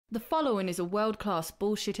The following is a world-class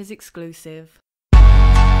Bullshitters exclusive.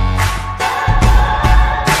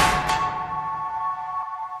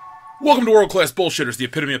 Welcome to World Class Bullshitters, the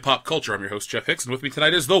epitome of pop culture. I'm your host, Jeff Hicks, and with me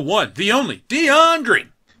tonight is the one, the only, Dion Green.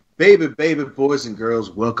 Baby, boys and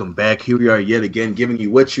girls, welcome back. Here we are yet again, giving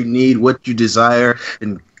you what you need, what you desire,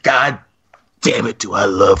 and God damn it, do I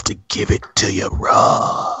love to give it to you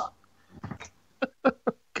raw.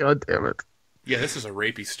 God damn it. Yeah, this is a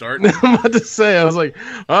rapey start. I'm about to say, I was like,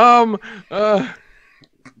 Well,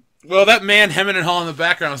 that man hemming and hawing in the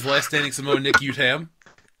background is Last Standing Samoan Nick Utam.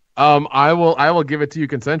 I will give it to you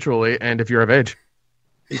consensually, and if you're of age.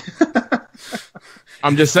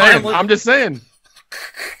 I'm just saying.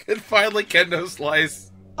 And finally, Kendo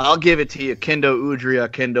Slice. I'll give it to you, Kendo Udria,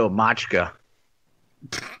 Kendo Machka.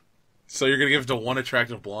 So you're gonna give it to one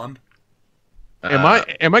attractive blonde? Am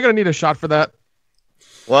I gonna need a shot for that?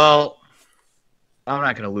 Well, I'm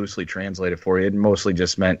not going to loosely translate it for you. It mostly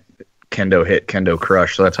just meant Kendo hit, Kendo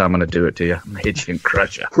crush, so that's how I'm going to do it to you. I'm going to hit you and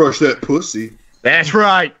crush you. Crush that pussy. That's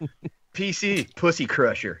right. PC, Pussy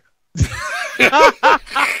Crusher.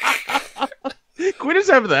 Can we just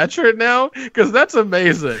have that shirt now? Because that's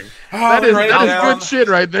amazing. Oh, that is down. good shit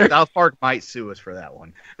right there. South Park might sue us for that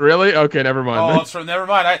one. Really? Okay, never mind. Oh, so never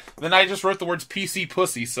mind. Then I just wrote the words PC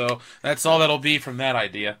Pussy, so that's all that'll be from that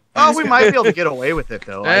idea. Oh, we might be able to get away with it,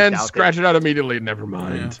 though. And scratch it out immediately. Never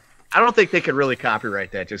mind. Yeah. I don't think they could really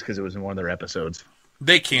copyright that just because it was in one of their episodes.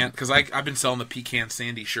 They can't, because I've been selling the Pecan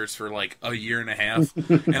Sandy shirts for like a year and a half,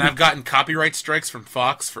 and I've gotten copyright strikes from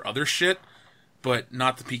Fox for other shit, but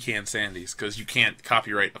not the Pecan Sandies, because you can't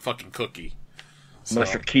copyright a fucking cookie.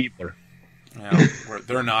 Unless you're Keebler. Well,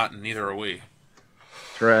 they're not, and neither are we.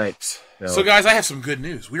 That's right. So, guys, I have some good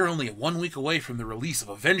news. We are only 1 week away from the release of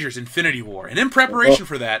Avengers Infinity War, and in preparation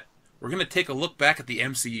for that, we're going to take a look back at the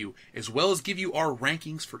MCU, as well as give you our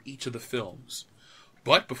rankings for each of the films.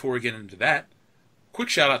 But before we get into that, quick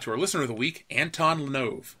shout-out to our listener of the week, Anton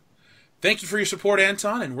Lenove. Thank you for your support,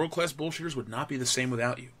 Anton, and World Class Bullshitters would not be the same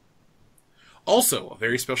without you. Also, a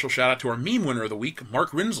very special shout-out to our meme winner of the week,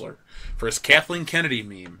 Mark Rinsler, for his Kathleen Kennedy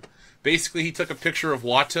meme. Basically, he took a picture of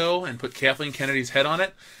Watto and put Kathleen Kennedy's head on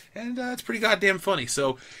it, and it's pretty goddamn funny.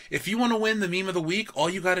 So, if you want to win the meme of the week, all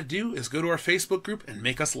you got to do is go to our Facebook group and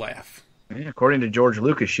make us laugh. Yeah, according to George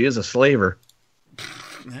Lucas, she is a slaver.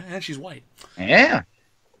 And she's white. Yeah.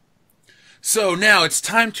 So now it's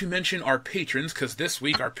time to mention our patrons, because this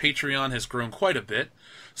week our Patreon has grown quite a bit.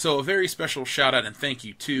 So a very special shout out and thank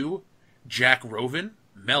you to Jack Rovin,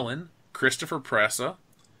 Mellon, Christopher Pressa,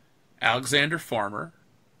 Alexander Farmer,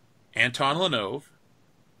 Anton Lenove.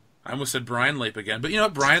 I almost said Brian Lape again, but you know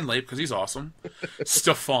what? Brian Lape, because he's awesome.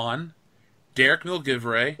 Stefan, Derek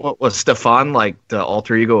Milgivray. What was Stefan, like the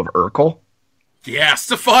alter ego of Urkel? Yeah,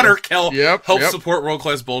 Stefan Urkel helps Yep. support World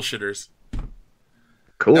Class Bullshitters.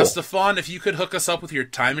 Cool. Now, Stefan, if you could hook us up with your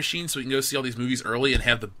time machine so we can go see all these movies early and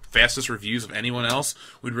have the fastest reviews of anyone else,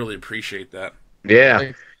 we'd really appreciate that.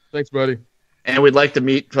 Yeah. Thanks, buddy. And we'd like to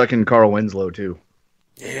meet fucking Carl Winslow, too.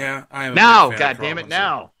 Yeah, I am. Now, goddammit,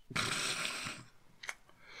 now.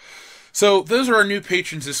 So, those are our new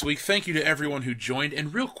patrons this week. Thank you to everyone who joined.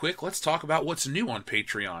 And real quick, let's talk about what's new on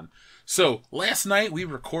Patreon. So, last night we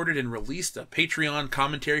recorded and released a Patreon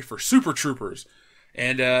commentary for Super Troopers.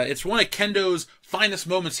 And it's one of Kendo's finest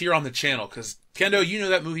moments here on the channel. Because, Kendo, you know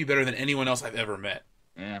that movie better than anyone else I've ever met.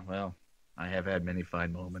 Yeah, well, I have had many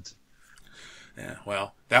fine moments. Yeah,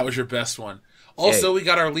 well, that was your best one. Also, we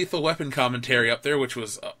got our Lethal Weapon commentary up there, which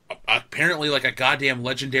was apparently like a goddamn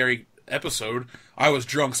legendary episode. I was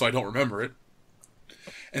drunk, so I don't remember it.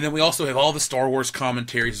 And then we also have all the Star Wars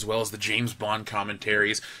commentaries as well as the James Bond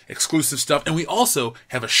commentaries, exclusive stuff. And we also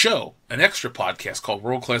have a show, an extra podcast called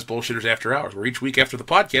World Class Bullshitters After Hours, where each week after the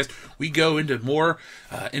podcast, we go into more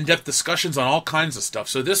in-depth discussions on all kinds of stuff.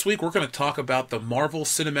 So this week, we're going to talk about the Marvel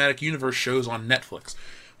Cinematic Universe shows on Netflix.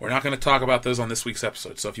 We're not going to talk about those on this week's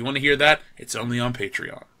episode. So if you want to hear that, it's only on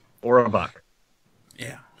Patreon. Or $1.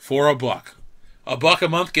 Yeah, for $1. $1 a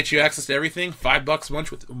month gets you access to everything.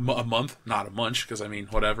 $5 a month, not a munch, because I mean,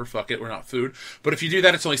 whatever, fuck it, we're not food. But if you do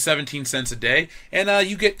that, it's only 17 cents a day, and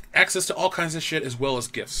you get access to all kinds of shit as well as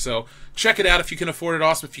gifts. So check it out if you can afford it.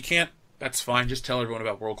 Awesome. If you can't, that's fine. Just tell everyone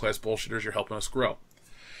about World Class Bullshitters. You're helping us grow.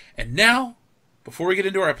 And now, before we get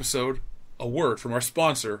into our episode, a word from our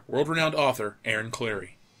sponsor, world-renowned author Aaron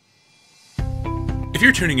Clary. If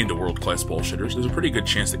you're tuning into World Class Bullshitters, there's a pretty good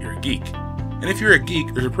chance that you're a geek. And if you're a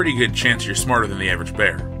geek, there's a pretty good chance you're smarter than the average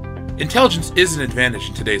bear. Intelligence is an advantage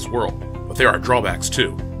in today's world, but there are drawbacks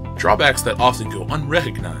too. Drawbacks that often go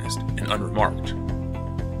unrecognized and unremarked.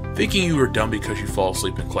 Thinking you were dumb because you fall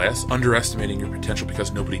asleep in class, underestimating your potential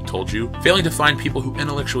because nobody told you, failing to find people who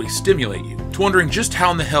intellectually stimulate you, to wondering just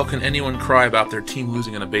how in the hell can anyone cry about their team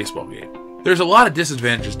losing in a baseball game. There's a lot of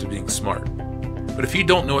disadvantages to being smart, but if you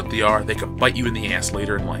don't know what they are, they can bite you in the ass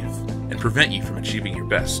later in life, and prevent you from achieving your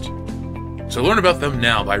best. So learn about them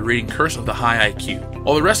now by reading Curse of the High IQ.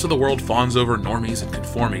 While the rest of the world fawns over normies and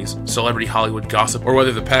conformies, celebrity Hollywood gossip, or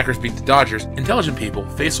whether the Packers beat the Dodgers, intelligent people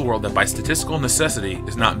face a world that by statistical necessity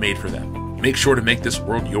is not made for them. Make sure to make this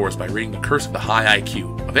world yours by reading The Curse of the High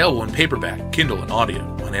IQ, available in paperback, Kindle, and audio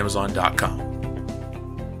on Amazon.com.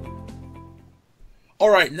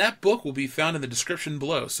 Alright, and that book will be found in the description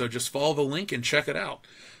below, so just follow the link and check it out.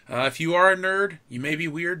 If you are a nerd, you may be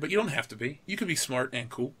weird, but you don't have to be. You can be smart and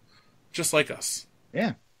cool. Just like us.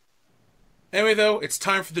 Yeah. Anyway, though, it's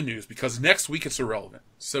time for the news, because next week it's irrelevant.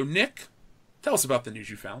 So, Nick, tell us about the news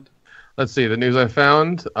you found. Let's see, the news I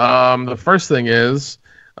found. The first thing is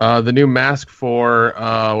the new mask for,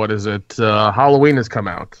 Halloween has come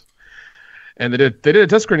out. And they did a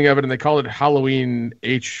test screening of it, and they called it Halloween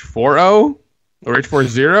H40 or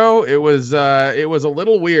H40. It was a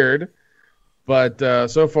little weird, but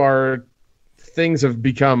so far things have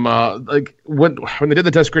become when they did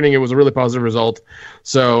the test screening, it was a really positive result.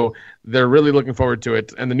 So they're really looking forward to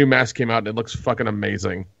it. And the new mask came out, and it looks fucking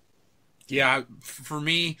amazing. Yeah, for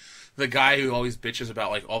me, the guy who always bitches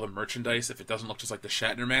about like all the merchandise, if it doesn't look just like the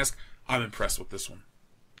Shatner mask, I'm impressed with this one.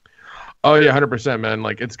 Oh yeah, 100%, man.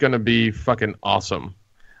 Like it's gonna be fucking awesome,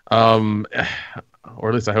 or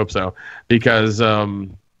at least I hope so, because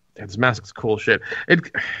this mask is cool shit.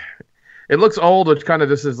 It looks old, which kind of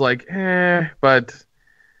just is like, but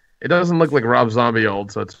it doesn't look like Rob Zombie old,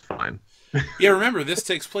 so it's fine. Yeah, remember, this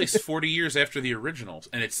takes place 40 years after the originals,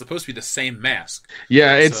 and it's supposed to be the same mask.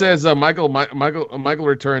 Yeah, it says Michael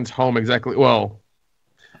returns home exactly. Well,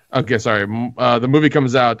 okay, sorry. The movie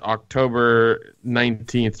comes out October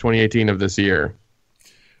 19th, 2018 of this year.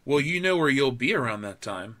 Well, you know where you'll be around that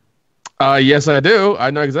time. Yes, I do. I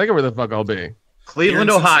know exactly where the fuck I'll be. Cleveland,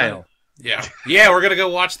 Ohio. Yeah. Yeah, we're going to go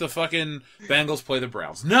watch the fucking Bengals play the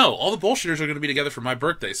Browns. No, all the bullshitters are going to be together for my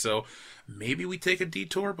birthday, so maybe we take a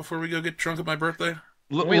detour before we go get drunk at my birthday?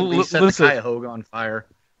 We at least set the Cuyahoga on fire.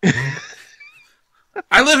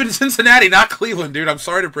 I live in Cincinnati, not Cleveland, dude. I'm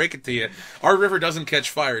sorry to break it to you. Our river doesn't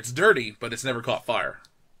catch fire. It's dirty, but it's never caught fire.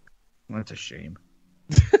 That's a shame.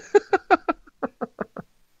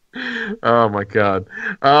 Oh my god.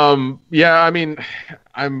 Yeah, I mean,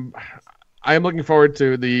 I'm looking forward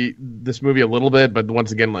to this movie a little bit, but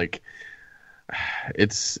once again, like,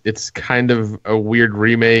 it's kind of a weird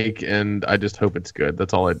remake, and I just hope it's good.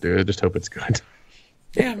 That's all I do. I just hope it's good.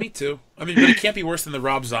 Yeah, me too. I mean, but it can't be worse than the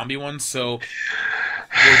Rob Zombie one, so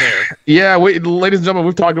we're there. Yeah, ladies and gentlemen,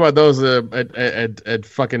 we've talked about those at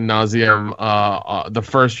fucking nauseum. The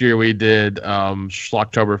first year we did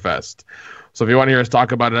Schlocktoberfest. So if you want to hear us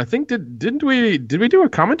talk about it, I think did we do a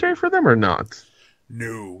commentary for them or not?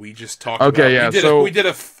 No, we just talked. Okay, about, yeah. We did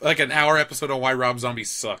an hour episode on why Rob Zombie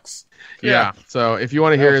sucks. Yeah. So if you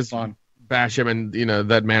want to hear us bash him and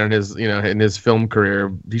that man in his in his film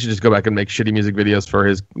career, he should just go back and make shitty music videos for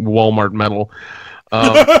his Walmart metal,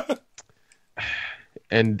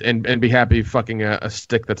 and be happy fucking a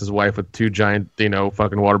stick that's his wife with two giant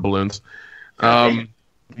fucking water balloons.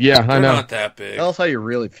 Yeah, I know. Not that big. Tell us how you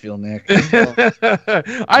really feel, Nick.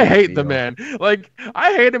 I hate the man. Like,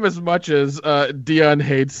 I hate him as much as Dion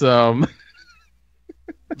hates Zack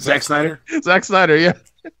Snyder. Zack Snyder, yeah.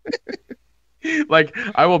 Like,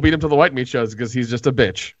 I will beat him to the white meat shows because he's just a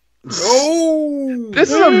bitch. Oh, this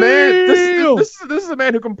is a man. This is a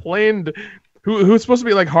man who complained, who's supposed to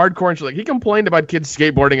be like hardcore and shit. Like, he complained about kids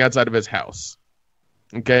skateboarding outside of his house.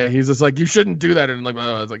 Okay, he's just like, you shouldn't do that, and like,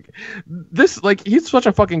 it's like this, like, he's such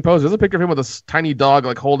a fucking poser. There's a picture of him with a tiny dog,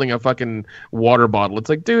 like, holding a fucking water bottle. It's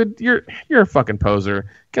like, dude, you're a fucking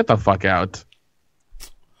poser. Get the fuck out.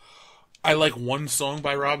 I like one song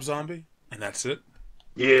by Rob Zombie, and that's it.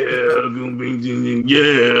 Yeah,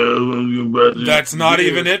 that's not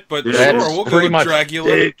even it, but yeah, sure, we'll go with much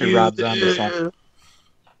Dragula. The Rob Zombie song.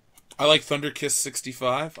 I like Thunder Kiss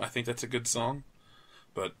 65. I think that's a good song,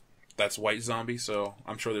 but that's White Zombie, so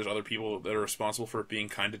I'm sure there's other people that are responsible for it being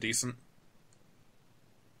kind of decent.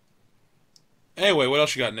 Anyway, what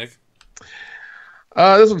else you got, Nick?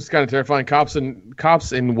 This one's kind of terrifying. Cops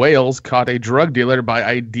in Wales caught a drug dealer by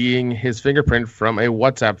IDing his fingerprint from a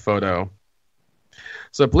WhatsApp photo.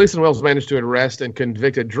 So police in Wales managed to arrest and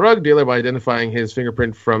convict a drug dealer by identifying his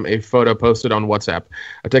fingerprint from a photo posted on WhatsApp,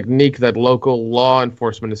 a technique that local law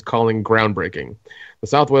enforcement is calling groundbreaking. The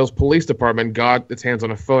South Wales Police Department got its hands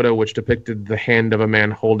on a photo which depicted the hand of a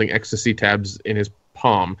man holding ecstasy tabs in his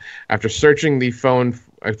palm. After searching the phone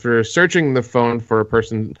after searching the phone for a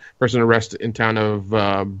person arrested in town of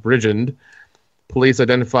Bridgend, police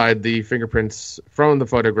identified the fingerprints from the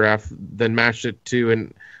photograph, then matched it to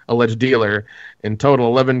an alleged dealer. In total,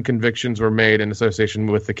 11 convictions were made in association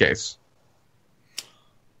with the case.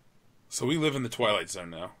 So we live in the Twilight Zone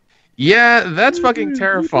now. Yeah, that's fucking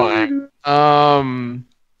terrifying.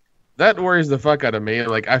 That worries the fuck out of me.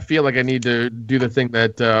 Like, I feel like I need to do the thing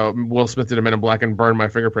that Will Smith did in Men in Black and burn my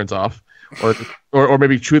fingerprints off, or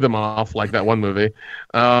maybe chew them off, like that one movie.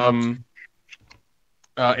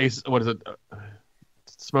 Ace, what is it?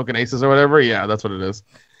 Smoking Aces or whatever. Yeah, that's what it is.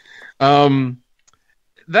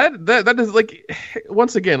 That is like,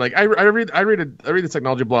 once again, like I read the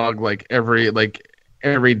technology blog like every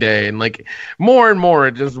day, and like more and more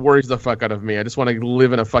it just worries the fuck out of me. I just want to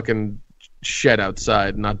live in a fucking shed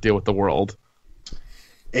outside and not deal with the world.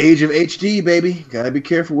 Age of HD, baby. Gotta be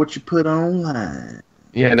careful what you put online.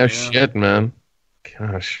 Yeah, no shit, man.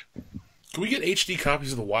 Gosh. Can we get HD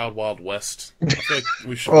copies of the Wild Wild West? I feel like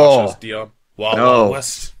we should watch this, Dion. Wild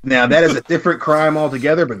West. Now that is a different crime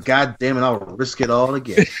altogether, but god damn it, I'll risk it all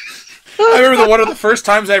again. I remember one of the first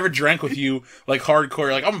times I ever drank with you, like hardcore.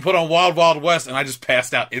 You're like, I'm gonna put on Wild Wild West, and I just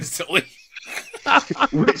passed out instantly.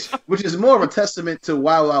 which is more of a testament to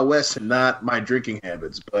Wild Wild West and not my drinking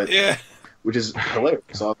habits, but yeah, which is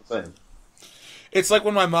hilarious all the same. It's like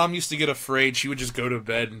when my mom used to get afraid, she would just go to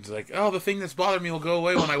bed and be like, oh, the thing that's bothering me will go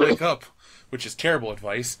away when I wake up, which is terrible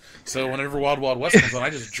advice. So whenever Wild Wild West comes on, I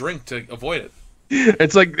just drink to avoid it.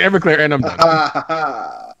 It's like Everclear, and I'm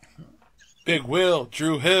done. Big Will,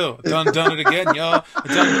 Drew Hill, done it again, y'all.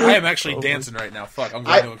 I am actually dancing right now. Fuck, I'm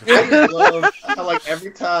going to I love how, like,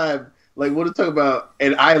 every time, like, what to talk about,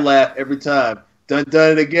 and I laugh every time. Done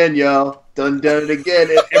it again, y'all. Done it again.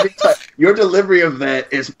 And every time, your delivery of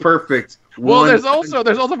that is perfect. Well, there's also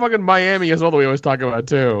fucking Miami as well that we always talk about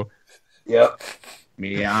too. Yep.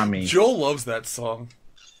 Miami. Joel loves that song.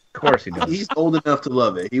 Of course he does. He's old enough to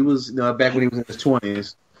love it. He was, back when he was in his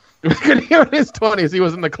 20s. In his 20s, he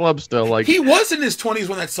was in the club still. Like, he was in his 20s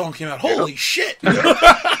when that song came out. Holy shit!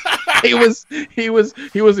 he was in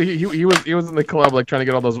the club, like, trying to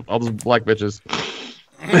get all those black bitches,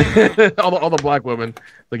 all the black women.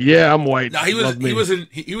 Like, yeah, I'm white. No, he was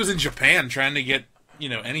in Japan trying to get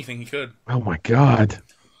anything he could. Oh my god.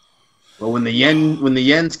 Well, when the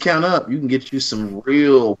yens count up, you can get you some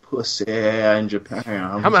real pussy in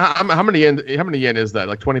Japan. How many yen is that?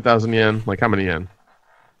 Like 20,000 yen? Like how many yen?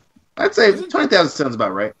 I'd say 20,000 sounds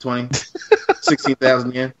about right.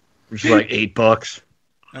 16,000 yen. Which is like $8.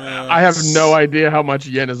 I have no idea how much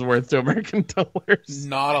yen is worth to American dollars.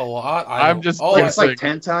 Not a lot. It's like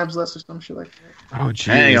 10 times less or some shit like that. Oh, jeez.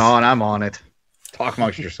 Hang on, I'm on it. Talk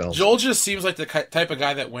amongst yourselves. Joel just seems like the type of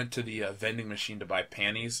guy that went to the vending machine to buy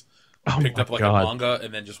panties, picked up like a manga,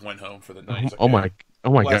 and then just went home for the night. Oh my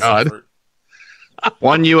god. Effort.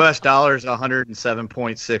 $1 is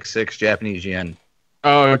 107.66 Japanese yen.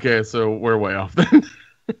 Oh, okay, so we're way off then.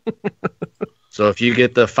 So if you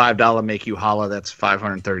get the $5 make you holla, that's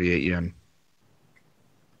 538 yen.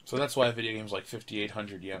 So that's why a video game's like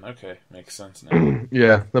 5,800 yen. Okay, makes sense now.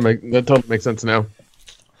 Yeah, that totally makes sense now.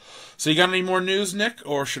 So you got any more news, Nick,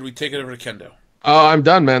 or should we take it over to Kendo? Oh, I'm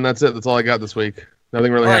done, man. That's it. That's all I got this week.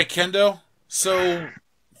 Nothing really. All right, Kendo. So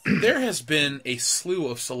there has been a slew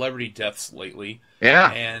of celebrity deaths lately.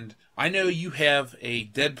 Yeah. And I know you have a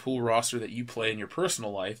Deadpool roster that you play in your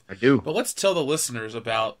personal life. I do. But let's tell the listeners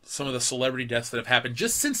about some of the celebrity deaths that have happened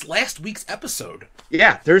just since last week's episode.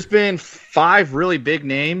 Yeah, there's been 5 really big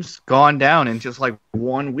names gone down in just like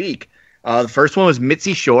 1 week. The first one was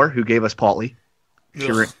Mitzi Shore, who gave us Paulie.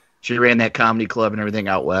 She ran that comedy club and everything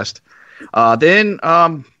out west. Then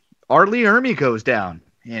R. Lee Ermey goes down,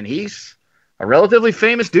 and he's a relatively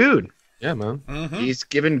famous dude. Yeah, man. Mm-hmm. He's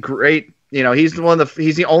given great. He's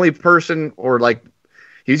the only person, or like,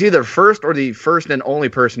 he's either first or the first and only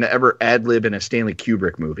person to ever ad-lib in a Stanley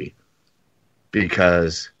Kubrick movie.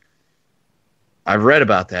 Because I've read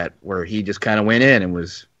about that, where he just kind of went in and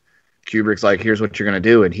was, Kubrick's like, here's what you're going to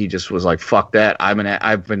do. And he just was like, fuck that. I've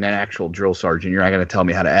been an actual drill sergeant. You're not going to tell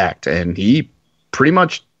me how to act. And he pretty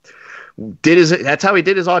much that's how he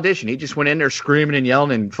did his audition. He just went in there screaming and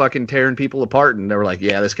yelling and fucking tearing people apart. And they were like,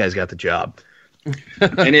 yeah, this guy's got the job.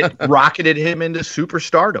 And it rocketed him into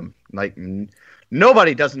superstardom. Like,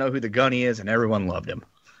 nobody doesn't know who the Gunny is, and everyone loved him.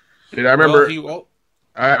 Dude, I remember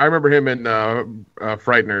I remember him in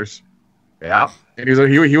Frighteners. Yeah. And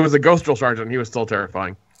he was a ghost drill sergeant, and he was still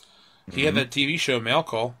terrifying. He had that TV show, Mail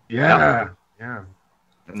Call. Yeah.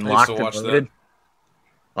 And Locked and Loaded.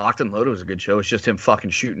 Locked and Loaded was a good show. It's just him fucking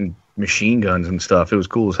shooting machine guns and stuff. It was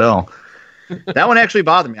cool as hell. That one actually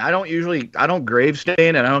bothered me. I don't grave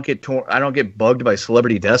stain, and I don't get bugged by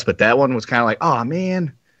celebrity deaths, but that one was kind of like, oh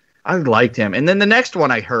man, I liked him. And then the next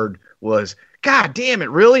one I heard was, God damn it,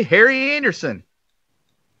 really? Harry Anderson.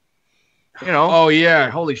 Oh yeah,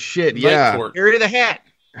 holy shit, yeah. Harry the Hat,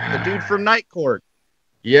 the dude from Night Court.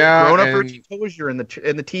 Yeah, grown up Richie Tozier in the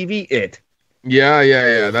TV It.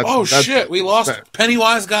 Yeah. That's shit, we lost.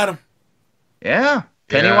 Pennywise got him. Yeah.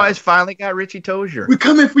 Pennywise finally got Richie Tozier. We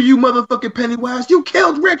coming for you, motherfucking Pennywise. You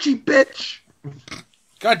killed Richie, bitch.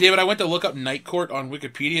 God damn it, I went to look up Night Court on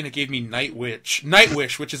Wikipedia and it gave me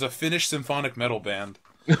Nightwish, which is a Finnish symphonic metal band.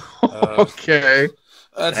 Okay.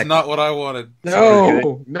 That's not what I wanted.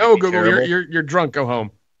 No, Google, you're drunk. Go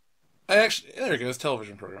home. There it goes,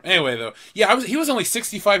 television program. Anyway, though, yeah, he was only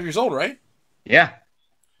 65 years old, right? Yeah.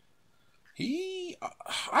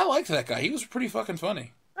 I liked that guy. He was pretty fucking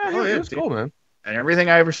funny. Yeah, he was cool, man. And everything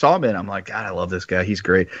I ever saw him in, I'm like, God, I love this guy. He's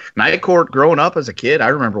great. Night Court, growing up as a kid, I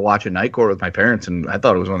remember watching Night Court with my parents, and I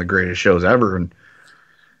thought it was one of the greatest shows ever. And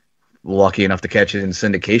lucky enough to catch it in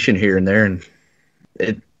syndication here and there, and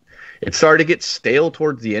it started to get stale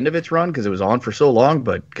towards the end of its run because it was on for so long.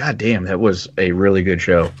 But god damn, that was a really good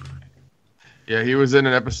show. Yeah, he was in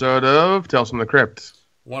an episode of Tales from the Crypt.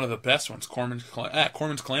 One of the best ones, Corman's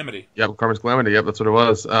Calamity. Yep, Corman's Calamity. Yep, that's what it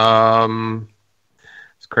was.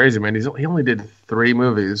 It's crazy, man. He only did 3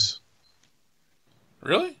 movies.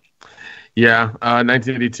 Really? Yeah,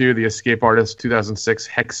 1982, The Escape Artist. 2006,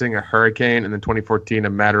 Hexing a Hurricane, and then 2014, A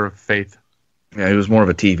Matter of Faith. Yeah, he was more of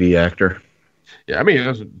a TV actor. Yeah, I mean,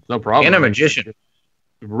 there's no problem. And a magician.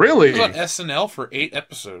 Really? He was on SNL for 8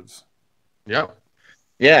 episodes. Yep.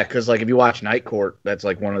 Yeah, because like if you watch Night Court, that's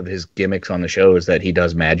like one of his gimmicks on the show is that he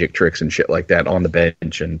does magic tricks and shit like that on the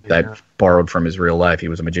bench, and that borrowed from his real life. He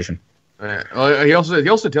was a magician. He also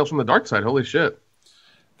did Tales from the Dark Side. Holy shit!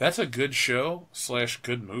 That's a good show /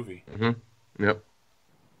 good movie. Mm-hmm. Yep.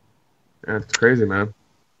 Yeah, it's crazy, man.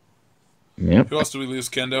 Yep. Who else did we lose,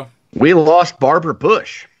 Kendo? We lost Barbara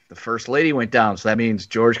Bush. The first lady went down, so that means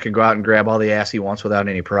George can go out and grab all the ass he wants without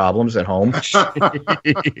any problems at home.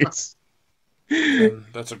 And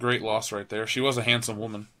that's a great loss right there. She was a handsome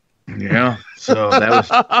woman. Yeah. So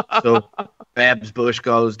Babs Bush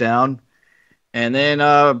goes down, and then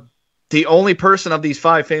the only person of these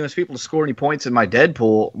 5 famous people to score any points in my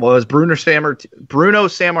Deadpool was Bruno Sammartino.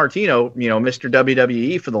 Mr.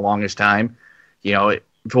 WWE for the longest time. If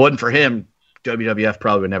it wasn't for him, WWF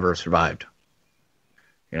probably would never have survived.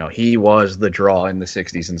 He was the draw in the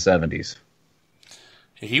 60s and 70s.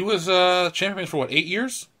 He was champion for 8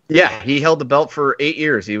 years? Yeah, he held the belt for 8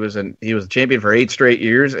 years. He was a champion for 8 straight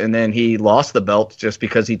years, and then he lost the belt just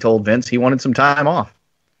because he told Vince he wanted some time off.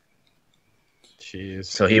 Jeez.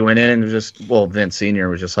 So he went in and Vince Senior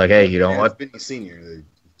was just like, hey, you know what? Vince Senior.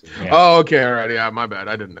 Yeah. Oh, okay, all right. Yeah, my bad.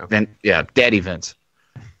 I didn't know. Then Daddy Vince.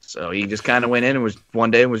 So he just kind of went in and was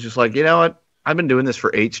one day and was just like, you know what? I've been doing this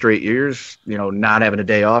for 8 straight years. Not having a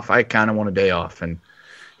day off. I kind of want a day off, and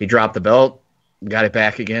he dropped the belt, got it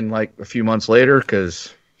back again like a few months later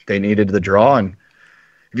because they needed the draw. And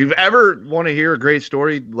if you've ever want to hear a great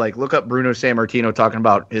story, like look up Bruno Sammartino talking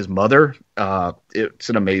about his mother. It's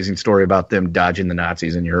an amazing story about them dodging the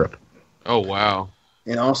Nazis in Europe. Oh, wow.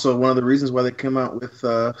 And also one of the reasons why they come out with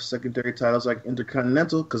secondary titles like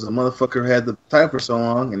Intercontinental, because the motherfucker had the title for so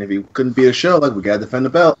long, and if he couldn't beat a show, like, we got to defend the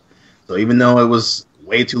belt. So even though it was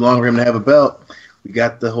way too long for him to have a belt, we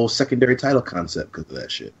got the whole secondary title concept because of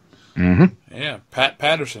that shit. Mm-hmm. Yeah, Pat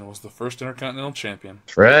Patterson was the first Intercontinental Champion.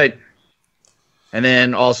 That's right. And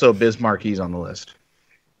then also Bismarck, he's on the list.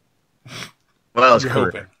 Well,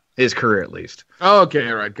 his career at least. Oh, okay,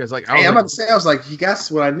 all right. Because I'm about to say, I was like, he got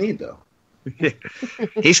what I need though.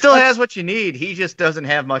 He still has what you need. He just doesn't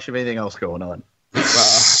have much of anything else going on.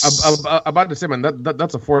 I'm about to say, man,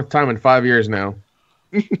 that's the 4th time in 5 years now.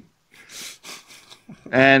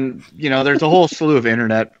 And there's a whole slew of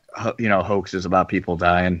internet hoaxes about people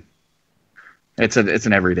dying. It's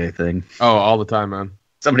an everyday thing. Oh, all the time, man.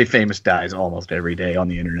 Somebody famous dies almost every day on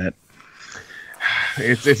the internet.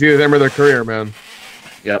 It's either them or their career, man.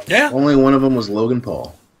 Yep. Yeah. Only one of them was Logan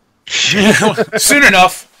Paul. Soon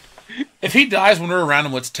enough. If he dies when we're around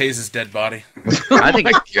him, let's tase his dead body. I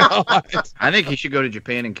think he should go to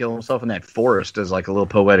Japan and kill himself in that forest as like a little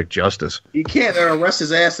poetic justice. He can't arrest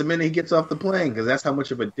his ass the minute he gets off the plane because that's how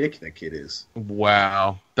much of a dick that kid is.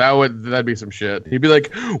 Wow, that'd be some shit. He'd be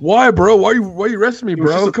like, "Why, bro? Why you arresting me,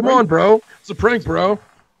 bro? Come on, bro. It's a prank, bro."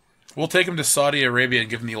 We'll take him to Saudi Arabia and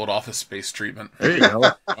give him the old Office Space treatment. There you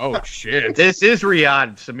go. Oh shit! This is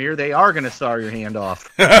Riyadh, Samir. They are going to saw your hand off.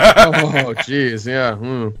 Oh jeez,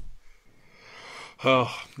 yeah.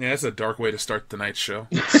 Oh, yeah, that's a dark way to start tonight's show.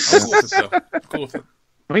 I'm cool with it, though. I'm cool with it.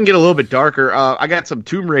 We can get a little bit darker. I got some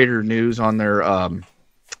Tomb Raider news on their on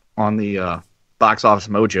the box office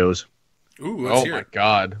mojos. Ooh, let's hear my it.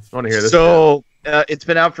 God, I want to hear this. So it's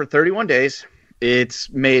been out for 31 days. It's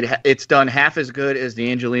done half as good as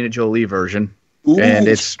the Angelina Jolie version, and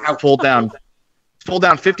it's pulled down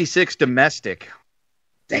 56 domestic.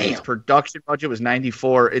 Damn. Its production budget was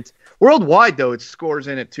 94. It's worldwide though. It scores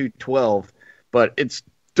in at 212, but its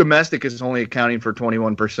domestic is only accounting for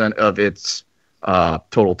 21% of its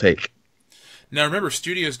total take. Now remember,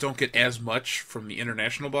 studios don't get as much from the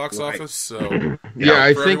international box office, so Yeah,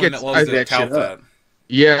 I for think everyone it's that loves to that tout shit up. that.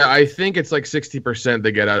 Yeah, I think it's like 60%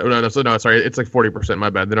 they get out. No, sorry, it's like 40%. My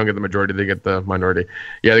bad. They don't get the majority; they get the minority.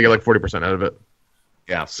 Yeah, they get like 40% out of it.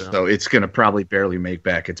 Yeah, so it's gonna probably barely make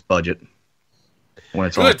back its budget when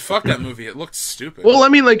it's all. Good, fuck that movie. It looked stupid. Well, I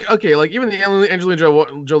mean, like, okay, like even the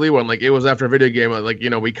Angelina Jolie one, like it was after a video game, like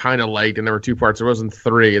we kind of liked, and there were 2 parts. There wasn't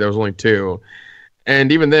 3. There was only 2.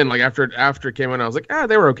 And even then, like after it came out, I was like,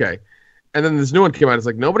 they were okay. And then this new one came out. It's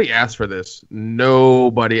like nobody asked for this.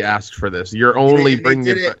 Nobody asked for this. You're only bringing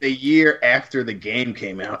they did it the year after the game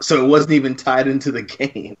came out, so it wasn't even tied into the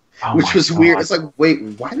game, which was weird. It's like, wait,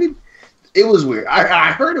 why did it was weird?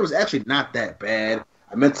 I heard it was actually not that bad.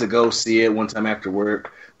 I meant to go see it one time after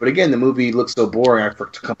work, but again, the movie looked so boring. I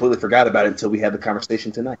completely forgot about it until we had the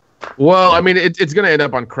conversation tonight. Well, I mean, it's going to end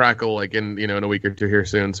up on Crackle like in a week or 2 here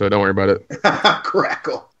soon, so don't worry about it.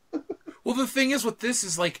 Crackle. Well, the thing is with this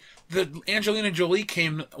is like the Angelina Jolie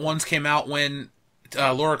ones came out when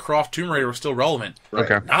Lara Croft Tomb Raider was still relevant. Right.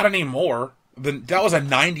 Okay. Not anymore. That was a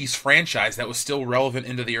 90s franchise that was still relevant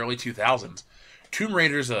into the early 2000s. Tomb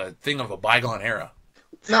Raider's a thing of a bygone era.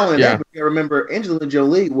 Not only that, but you gotta remember, Angelina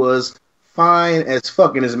Jolie was fine as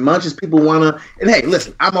fucking as much as people wanna. And hey,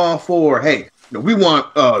 listen, I'm all for. Hey, we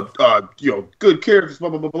want good characters. Blah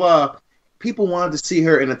blah blah blah. People wanted to see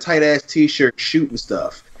her in a tight ass t-shirt shooting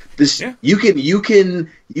stuff. You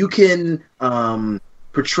can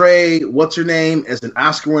portray what's her name as an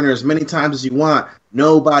Oscar winner as many times as you want.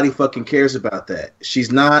 Nobody fucking cares about that.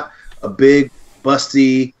 She's not a big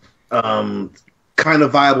busty kind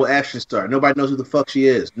of viable action star. Nobody knows who the fuck she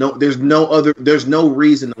is. No, there's no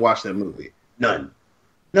reason to watch that movie. None.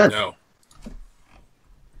 No.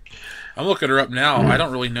 I'm looking her up now. I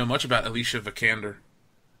don't really know much about Alicia Vikander.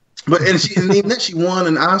 But and even then she won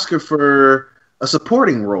an Oscar for a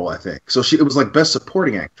supporting role, I think. So it was like best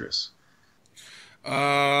supporting actress.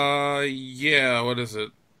 Yeah, what is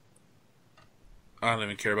it? I don't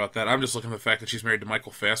even care about that. I'm just looking at the fact that she's married to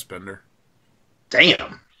Michael Fassbender.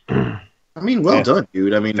 Damn. I mean, well done,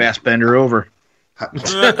 dude. I mean, Fassbender over. Yeah,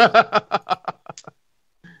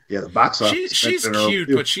 the box office. She's cute,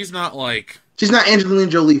 but she's not like... She's not Angelina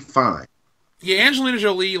Jolie fine. Yeah, Angelina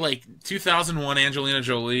Jolie, like 2001 Angelina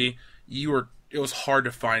Jolie, it was hard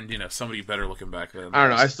to find, somebody better looking back then. I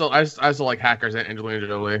don't know. I still like Hackers and Angelina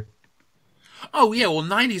Jolie. Oh yeah, well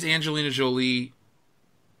 90s Angelina Jolie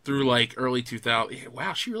through like early 2000. Yeah,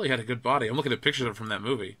 wow, she really had a good body. I'm looking at pictures of her from that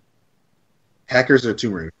movie. Hackers or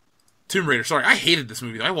Tomb Raider? Tomb Raider. Sorry, I hated this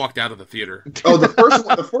movie. I walked out of the theater. Oh, the first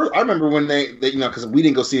one. I remember when they because we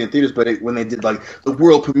didn't go see it in theaters, but when they did like the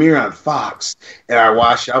world premiere on Fox, and I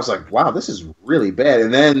watched it, I was like, wow, this is really bad.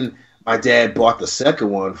 And then my dad bought the second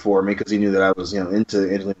one for me because he knew that I was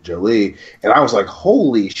into Angelina Jolie, and I was like,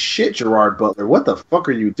 holy shit, Gerard Butler, what the fuck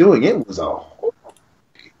are you doing? It was a horrible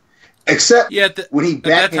movie. Except when he at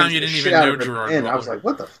that time you didn't even know Gerard Butler. I was like,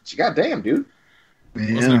 what the goddamn, dude.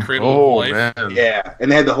 Wasn't a Cradle of Life? Man. Yeah, and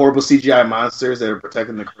they had the horrible CGI monsters that are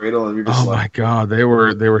protecting the cradle, and you're just my god, they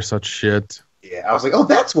were such shit. Yeah, I was like, oh,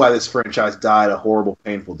 that's why this franchise died a horrible,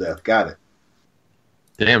 painful death. Got it.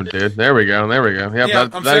 Damn, dude. There we go. Yep, yeah,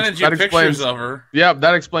 I'm sending you pictures of her. Yep,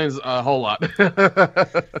 that explains a whole lot.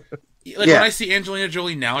 When I see Angelina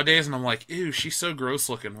Jolie nowadays, and I'm like, ew, she's so gross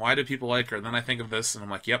looking. Why do people like her? And then I think of this, and I'm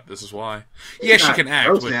like, yep, this is why. Yeah, she can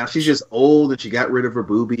act. But... now. She's just old, and she got rid of her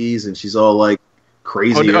boobies, and she's all like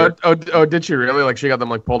crazy. Oh, did she really? Like she got them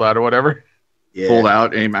like pulled out or whatever? Yeah. Pulled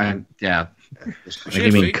out. Yeah. She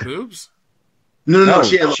had fake boobs? No.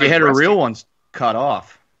 She had her real ones cut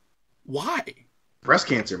off. Why? Breast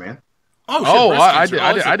cancer, man. I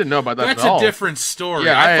didn't know about that That's at all. a different story.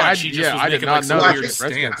 Yeah, I thought she just was making like some weird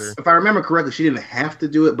stance. If I remember correctly, she didn't have to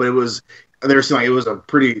do it, but it was it was a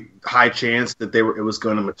pretty high chance that it was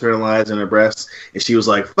going to maternalize in her breasts, and she was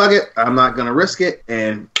like, "Fuck it, I'm not going to risk it,"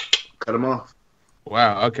 and cut them off.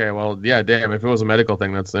 Wow. Okay. Well, yeah. Damn. If it was a medical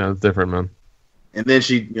thing, that's different, man. And then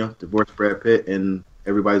she, divorced Brad Pitt, and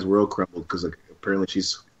everybody's world crumbled because apparently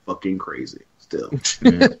she's fucking crazy still.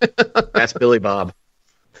 That's Billy Bob.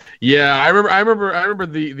 Yeah, I remember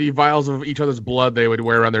the vials of each other's blood they would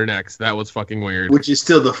wear around their necks. That was fucking weird. Which is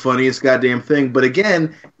still the funniest goddamn thing. But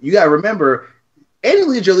again, you gotta remember,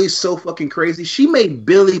 Angelina Jolie's so fucking crazy. She made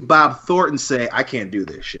Billy Bob Thornton say, "I can't do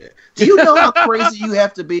this shit." Do you know how crazy you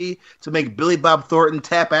have to be to make Billy Bob Thornton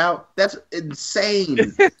tap out? That's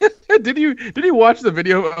insane. Did you watch the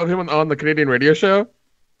video of him on the Canadian radio show?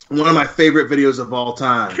 One of my favorite videos of all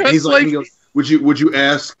time. He's like, he goes, would you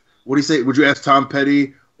ask? What do you say? Would you ask Tom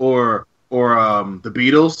Petty or the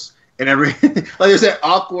Beatles? And like there's that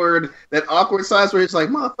awkward silence where it's like,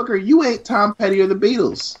 motherfucker, you ain't Tom Petty or the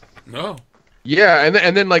Beatles. No. Yeah, and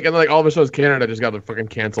then all of a sudden Canada just got fucking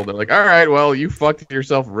canceled. They're like, all right, well, you fucked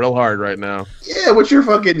yourself real hard right now. Yeah, what's your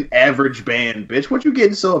fucking average band, bitch? What you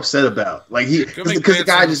getting so upset about? Like because the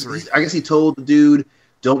guy I guess he told the dude,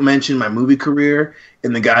 don't mention my movie career,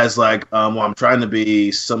 and the guy's like, well, I'm trying to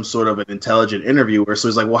be some sort of an intelligent interviewer. So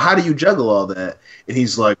he's like, well, how do you juggle all that? And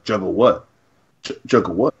he's like, juggle what?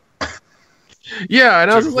 Juggle what? Yeah,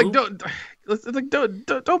 and I was just like,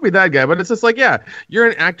 don't be that guy. But it's just like, yeah, you're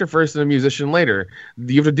an actor first and a musician later.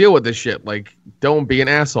 You have to deal with this shit. Like, don't be an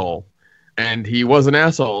asshole. And he was an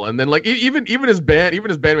asshole. And then like even his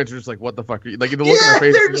bandmates are just like, what the fuck are you like? They look at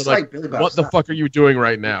their face and they're like, what the fuck are you doing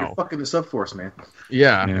right now? You're fucking this up for us, man.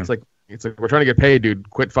 Yeah. It's like we're trying to get paid, dude.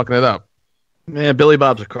 Quit fucking it up. Man, Billy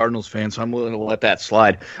Bob's a Cardinals fan, so I'm willing to let that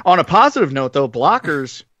slide. On a positive note, though,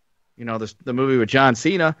 Blockers, the movie with John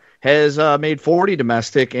Cena, has made 40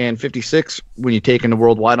 domestic and 56 when you take into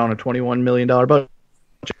worldwide on a $21 million budget.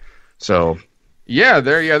 So,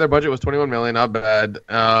 their budget was $21 million, not bad.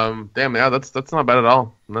 Damn, yeah, that's not bad at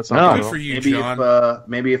all. That's not good for you, maybe John.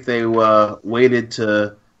 Maybe if they waited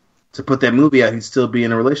to put that movie out, he'd still be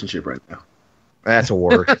in a relationship right now. That's a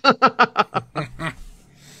work.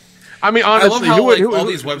 I mean, honestly, I love how all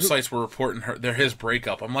these websites were reporting his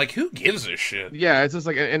breakup. I'm like, who gives a shit? Yeah, it's just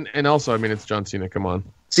like, and also, I mean, it's John Cena. Come on.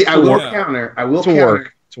 See, I will counter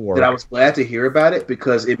that I was glad to hear about it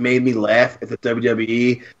because it made me laugh at the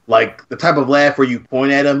WWE, like the type of laugh where you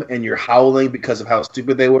point at them and you're howling because of how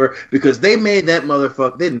stupid they were. Because they made that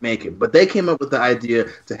motherfucker, they didn't make him, but they came up with the idea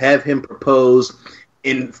to have him propose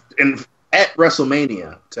at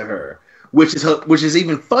WrestleMania to her, which is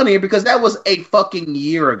even funnier because that was a fucking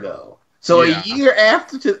year ago. So a year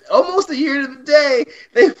after, almost a year to the day,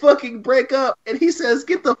 they fucking break up, and he says,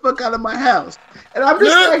 "Get the fuck out of my house." And I'm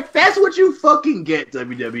just like, that's what you fucking get,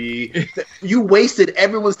 WWE. You wasted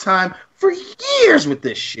everyone's time for years with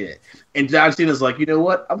this shit. And John Cena's like, you know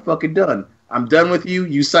what? I'm fucking done. I'm done with you.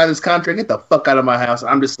 You signed this contract. Get the fuck out of my house.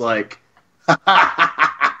 I'm just like,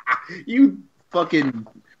 you fucking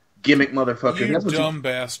gimmick motherfucker. You dumb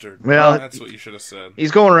bastard. Well, that's what you should have said.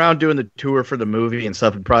 He's going around doing the tour for the movie and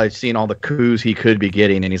stuff and probably seeing all the coups he could be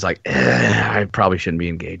getting, and he's like, I probably shouldn't be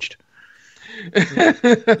engaged.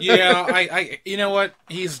 Yeah, I you know what?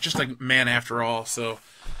 He's just a man after all, so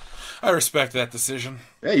I respect that decision.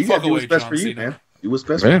 Yeah, you got to do what's best for you, man. Do what's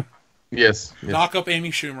best for you. Yes. Knock up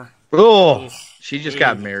Amy Schumer. Oh, she just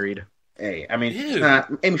got married. Hey, I mean,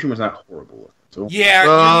 Amy Schumer's not horrible. So.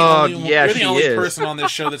 Yeah, you're the she only is. person on this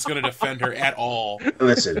show that's going to defend her at all.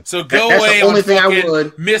 Listen, so go that's away the only on thing I fucking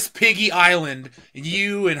would. Miss Piggy Island.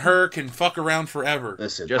 You and her can fuck around forever.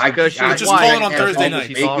 Listen, just because she's just calling on Thursday night.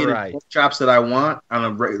 She's all right. Chops that I want on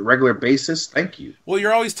a regular basis. Thank you. Well,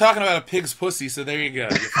 you're always talking about a pig's pussy, so there you go.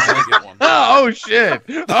 You finally get one. Oh shit!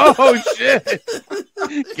 Oh shit!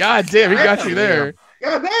 God damn, he got you there.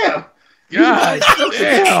 God damn. God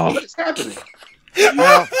damn. What is happening?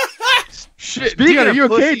 Well, shit, speaking Dion, are of you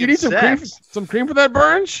okay? pussy Do you need and some cream for that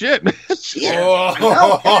burn? Shit.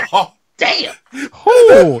 Oh. Damn.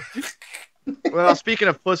 Oh. well, speaking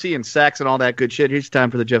of pussy and sex and all that good shit, here's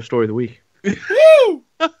time for the Jeff Story of the Week. Woo!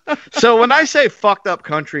 So when I say fucked up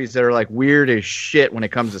countries that are like weird as shit when it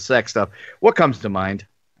comes to sex stuff, what comes to mind?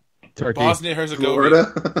 Turkey. Bosnia Herzegovina,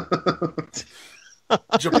 Florida.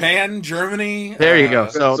 Japan, Germany. There you go.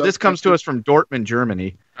 So this comes to us from Dortmund,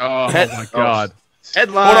 Germany. Oh my god.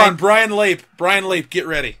 Headline. Hold on, Brian Lape, get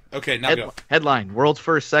ready. Okay, now go. Headline: World's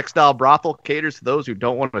first sex doll brothel caters to those who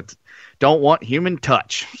don't want human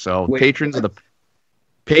touch. So patrons of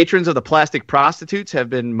the plastic prostitutes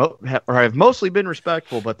have mostly been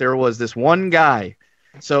respectful, but there was this one guy.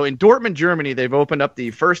 So in Dortmund, Germany, they've opened up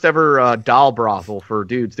the first ever doll brothel for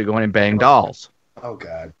dudes to go in and bang dolls. Oh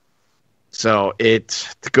god. So it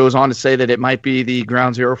goes on to say that it might be the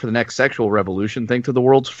ground zero for the next sexual revolution. Think to the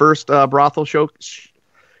world's first brothel show.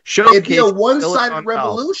 It'd be a one-sided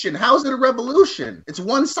revolution. How is it a revolution? It's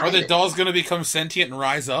one-sided. Are the dolls going to become sentient and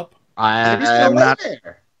rise up? I'm not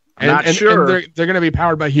sure. And they're going to be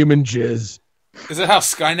powered by human jizz. Is that how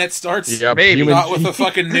Skynet starts? Yep. Maybe. Not with a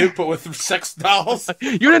fucking nuke, but with sex dolls.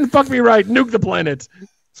 You didn't fuck me right. Nuke the planet.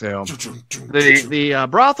 So the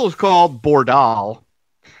brothel's called Bordal,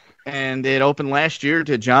 and it opened last year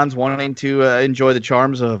to John's wanting to enjoy the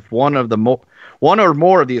charms of one or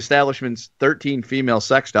more of the establishment's 13 female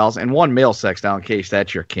sex dolls and one male sex doll, in case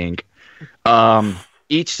that's your kink.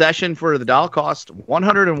 Each session for the doll cost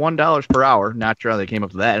 $101 per hour. Not sure how they came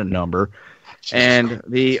up with that number. And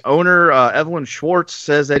the owner, Evelyn Schwartz,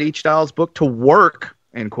 says that each doll is booked to work,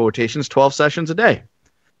 in quotations, 12 sessions a day.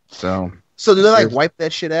 So do they like wipe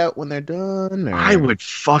that shit out when they're done? Or? I would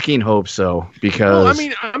fucking hope so, because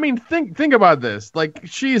Well, I mean, think about this. Like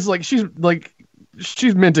she's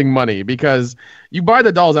minting money because you buy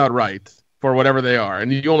the dolls outright for whatever they are,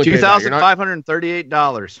 and you only pay that.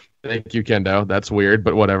 $2,538. Thank you, Kendo. That's weird,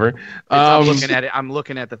 but whatever. I'm looking at it. I'm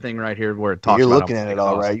looking at the thing right here where it talks. You're about looking at it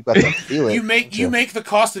all right. You got to feel it. You make the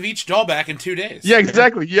cost of each doll back in 2 days. Yeah,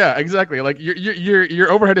 exactly. Yeah, exactly. Like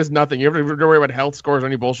your overhead is nothing. You don't have to worry about health scores or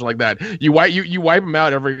any bullshit like that. You wipe them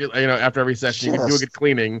out after every session. You do a good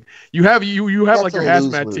cleaning. You have like your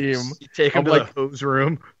hazmat team. You take them to the hose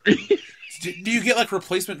room. Do you get like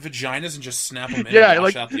replacement vaginas and just snap them in and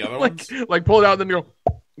wash out the other ones? Like pull it out and then you go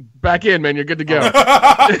back in, man. You're good to go.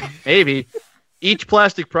 Maybe. Each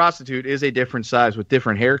plastic prostitute is a different size with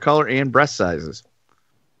different hair color and breast sizes.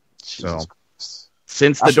 So,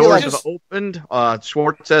 since the doors have opened,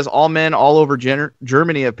 Schwartz says all men all over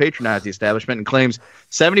Germany have patronized the establishment and claims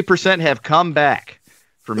 70% have come back.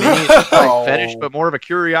 For many, it's not a fetish, but more of a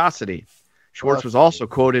curiosity. Schwartz was also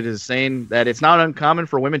quoted as saying that it's not uncommon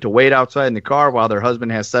for women to wait outside in the car while their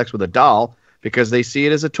husband has sex with a doll because they see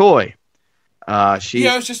it as a toy. I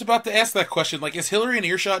was just about to ask that question. Like, is Hillary in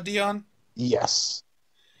earshot, Dion? Yes.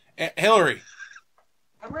 Hillary.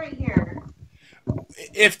 I'm right here.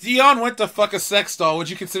 If Dion went to fuck a sex doll, would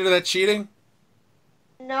you consider that cheating?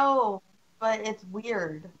 No, but it's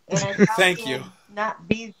weird. And I Thank you. Not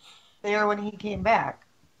be there when he came back.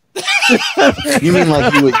 You mean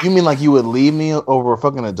like you would leave me over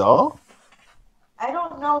fucking a doll? I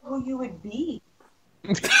don't know who you would be.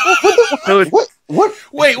 What?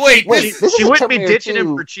 Wait. She wouldn't be ditching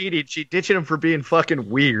him for cheating. She'd ditching him for being fucking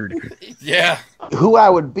weird. Yeah. Who I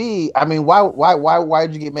would be? I mean,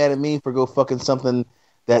 why'd you get mad at me for go fucking something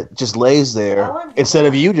that just lays there instead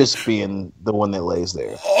of you just being the one that lays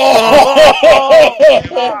there? Oh,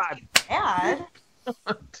 God. Dad.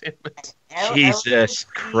 Damn it. Jesus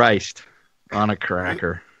Christ on a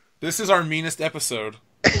cracker. This is our meanest episode.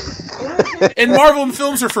 And Marvel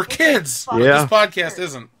films are for kids. Yeah. This podcast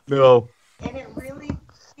isn't. No. And it really...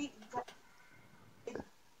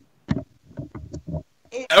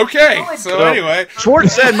 Okay, so anyway.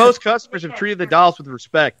 Schwartz said most customers have treated the dolls with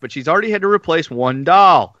respect, but she's already had to replace one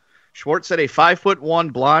doll. Schwartz said a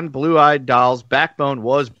 5'1" blonde, blue-eyed doll's backbone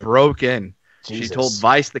was broken. Jesus. She told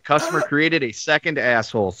Vice the customer created a second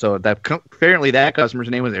asshole. So apparently that customer's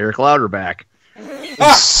name was Eric Louderback.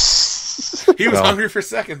 He was hungry for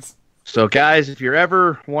seconds. So guys, if you're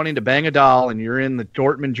ever wanting to bang a doll and you're in the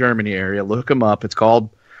Dortmund, Germany area, look them up. It's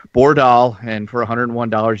called Bordal, and for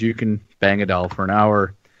 $101 you can bang a doll for an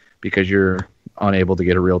hour because you're unable to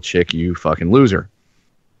get a real chick, you fucking loser.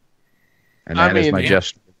 And that is my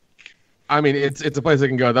just. I mean, it's a place they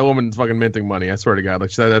can go. That woman's fucking minting money. I swear to God,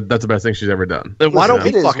 like that's the best thing she's ever done. Then why don't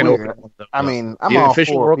we fucking open it? I mean, I'm the all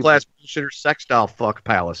official for world-class bullshitter sex doll fuck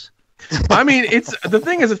palace. I mean, the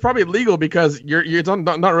thing is, it's probably illegal because it's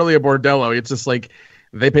not really a bordello. It's just like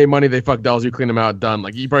they pay money, they fuck dolls, you clean them out, done.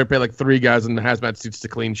 Like you probably pay like 3 guys in the hazmat suits to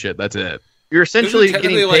clean shit. That's it. You're essentially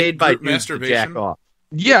getting paid by dudes to jack off.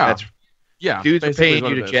 Yeah, dudes are paying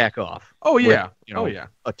you to jack off. Oh yeah, with,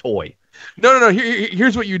 a toy. No.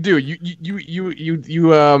 Here's what you do. You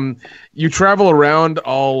travel around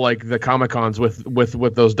all like the Comic-Cons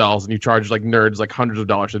with those dolls, and you charge like nerds like hundreds of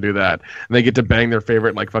dollars to do that, and they get to bang their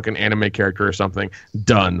favorite like fucking anime character or something.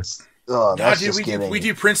 Done. Oh, that's we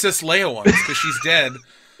do Princess Leia once because she's dead.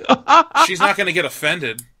 She's not going to get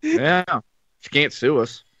offended. Yeah, she can't sue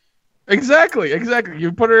us. Exactly.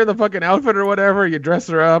 You put her in the fucking outfit or whatever. You dress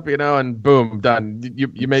her up, and boom, done.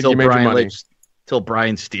 You made your money. Till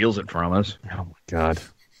Brian steals it from us. Oh my God!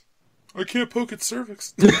 I can't poke its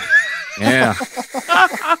cervix. Yeah.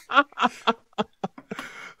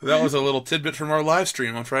 That was a little tidbit from our live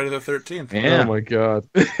stream on Friday the 13th. Yeah. Oh my God!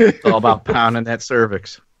 It's all about pounding that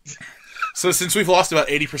cervix. So since we've lost about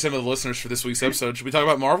 80% of the listeners for this week's episode, should we talk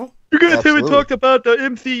about Marvel? You're gonna say we talked about the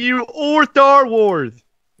MCU or Star Wars.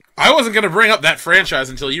 I wasn't going to bring up that franchise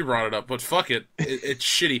until you brought it up, but fuck it. It's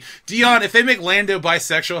shitty. Dion, if they make Lando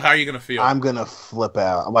bisexual, how are you going to feel? I'm going to flip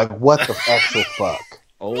out. I'm like, what the actual fuck?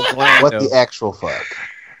 Old What the actual fuck?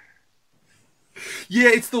 Yeah,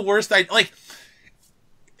 it's the worst.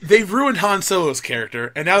 They've ruined Han Solo's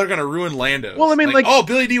character, and now they're going to ruin Lando's. Well, I mean, oh,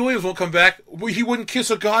 Billy D. Williams won't come back. Well, he wouldn't kiss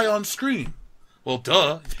a guy on screen. Well,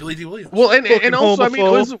 duh, it's Billy D. Williams. Well, and also, I mean,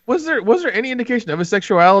 was there any indication of his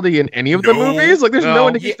sexuality in any of the movies? Like, there's no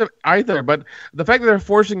indication of either. But the fact that they're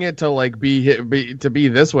forcing it to like be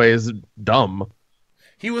this way is dumb.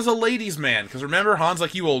 He was a ladies' man, because remember, Han's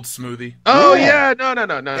like, you old smoothie. Oh yeah, no.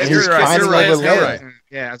 You're right.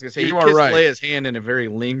 Yeah, I was gonna say you kissed Leia's hand in a very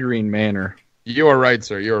lingering manner. You are right,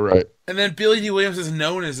 sir. You are right. And then Billy D. Williams is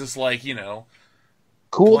known as this, like,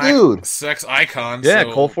 cool dude, sex icon. Yeah,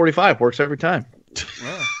 so... Colt 45 works every time.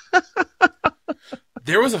 Yeah.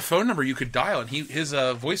 There was a phone number you could dial, and his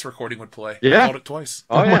voice recording would play. Yeah, I called it twice.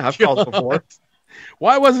 Oh yeah, I've called it before.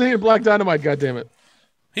 Why wasn't he in Black Dynamite? God damn it!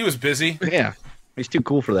 He was busy. Yeah, he's too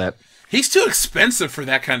cool for that. He's too expensive for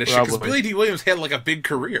that kind of shit. Because Billy D. Williams had like a big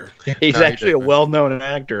career. He's actually a well-known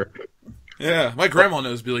actor. Yeah, my grandma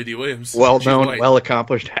knows Billy D. Williams. Well-known,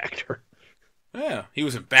 well-accomplished actor. Yeah, he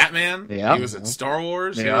was in Batman. Yeah, he was in Star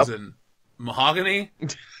Wars. Yep. He was in Mahogany.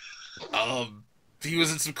 He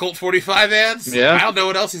was in some Colt 45 ads. Yeah, I don't know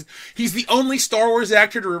what else. He's the only Star Wars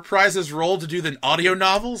actor to reprise his role to do the audio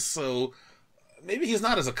novels. So maybe he's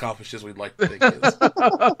not as accomplished as we'd like to think he is.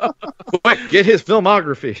 Quick, get his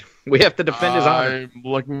filmography. We have to defend his honor. I'm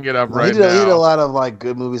looking it up right now. He did a lot of like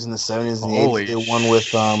good movies in the 70s and the 80s. He did one with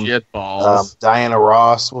shitballs. Diana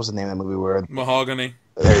Ross. What was the name of that movie? Where Mahogany.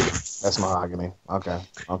 There you go. That's Mahogany. Okay.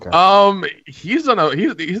 He's done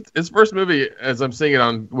his first movie, as I'm seeing it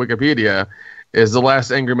on Wikipedia, is The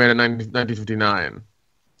Last Angry Man in 1959.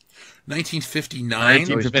 1959.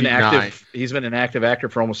 So he's been an active actor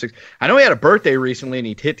for almost 6. I know he had a birthday recently, and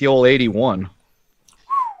he hit the old 81.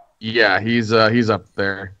 Yeah, he's up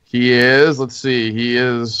there. He is. Let's see. He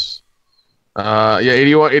is.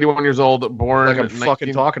 81 years old. Born. Like I'm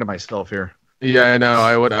fucking talking to myself here. Yeah, I know.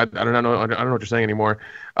 I don't know. I don't know what you're saying anymore.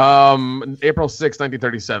 April 6,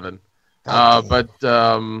 1937.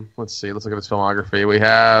 Let's see. Let's look at his filmography. We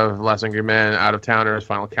have Last Angry Man, Out of Towners,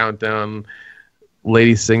 Final Countdown,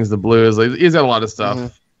 Lady Sings the Blues. He's got a lot of stuff.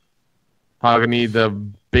 Mm-hmm. Mahogany, the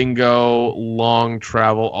Bingo, Long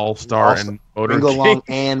Travel All Star, and Motor Bingo King. Long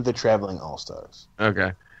and the Traveling All Stars.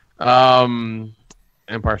 Okay.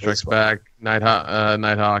 Empire Strikes Back,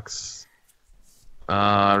 Nighthawks,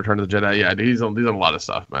 Return of the Jedi. Yeah, he's on a lot of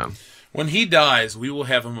stuff, man. When he dies, we will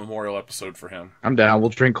have a memorial episode for him. I'm down. We'll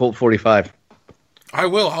drink Colt 45. I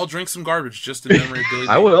will. I'll drink some garbage just in memory of Billy.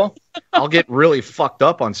 I will. I'll get really fucked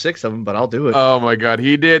up on 6 of them, but I'll do it. Oh my god,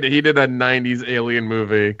 he did a 90s alien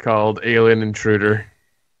movie called Alien Intruder.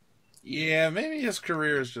 Yeah, maybe his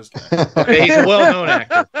career is just... Okay, he's a well-known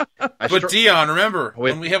actor. But Dion, remember,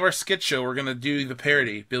 when we have our skit show, we're going to do the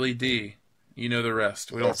parody, Billy D. You know the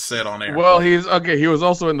rest. We don't say it on air. Well, he was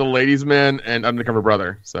also in The Ladies' Man and Undercover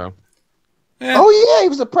Brother, so... Yeah. Oh yeah, he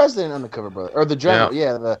was the president in Undercover Brother. Or the general,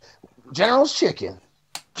 the General's Chicken.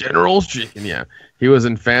 General's Chicken, yeah. He was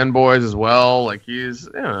in Fanboys as well. Like he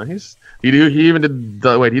even did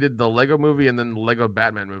the Lego movie and then the Lego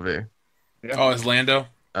Batman movie. Yeah. Oh, as Lando?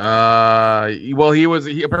 Well,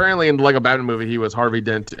 he apparently in the Lego Batman movie he was Harvey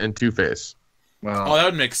Dent and Two-Face. Well, that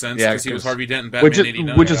would make sense because he was Harvey Dent in Batman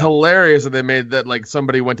 89. Which is hilarious that they made that, like,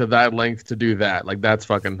 somebody went to that length to do that. Like, that's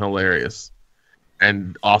fucking hilarious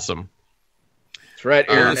and awesome. That's right,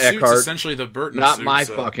 Aaron Eckhart. Essentially the Burton not suit, my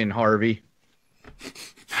fucking Harvey.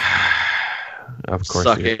 Of course.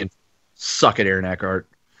 Suck it, Aaron Eckhart.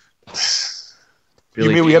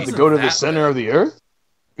 You mean we have to go to the center of the earth?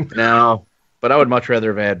 No, but I would much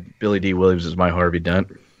rather have had Billy D. Williams as my Harvey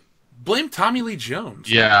Dent. Blame Tommy Lee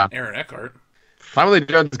Jones. Yeah. Aaron Eckhart. Tommy Lee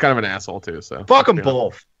Jones is kind of an asshole too. So fuck them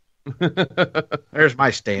both. There's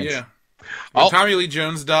my stance. Yeah. When Tommy Lee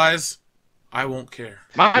Jones dies, I won't care.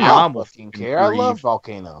 My mom will care. I love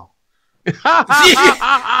Volcano.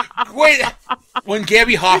 Wait, when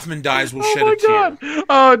Gabby Hoffman dies, we'll shed a tear.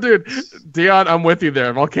 Oh, dude, Dion, I'm with you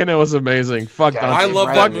there. Volcano was amazing. Fuck Dante. I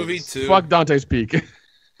love that movie too. Fuck Dante's Peak.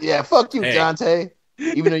 Yeah, fuck you, Dante.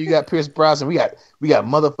 Even though you got Pierce Brosnan, we got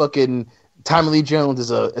motherfucking Tommy Lee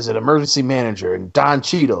Jones as an emergency manager, and Don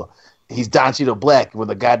Cheadle. He's Don Cheadle Black with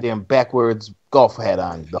a goddamn backwards golf hat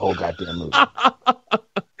on the whole goddamn movie.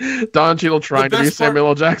 Don Cheadle trying to be Samuel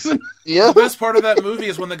L. Jackson. Yeah. The best part of that movie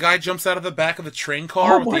is when the guy jumps out of the back of the train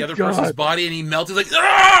car with the other person's body and he melts. He's like,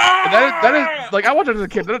 that is like, I watched it as a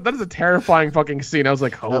kid. That is a terrifying fucking scene. I was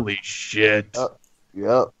like, holy shit.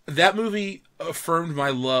 Yep. That movie reaffirmed my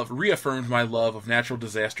love of natural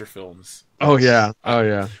disaster films. Oh yeah.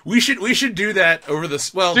 We should do that over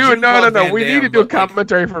this. Well, dude, no. We need to do a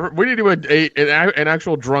commentary for. We need to do an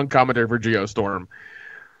actual drunk commentary for Geostorm.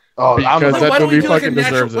 Oh, Because Why that don't we movie do like a fucking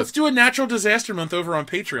natural? deserves it. Let's do a natural disaster month over on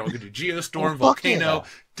Patreon. We could do Geostorm, Oh, fuck Volcano, yeah.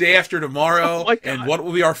 Day After Tomorrow, Oh my God. and what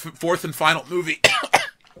will be our fourth and final movie?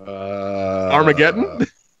 Armageddon?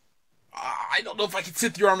 I don't know if I can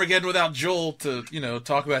sit through Armageddon without Joel to,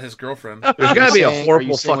 talk about his girlfriend. There's got to be a Are you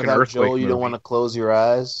horrible saying fucking without earthquake Joel, you movie. don't want to close your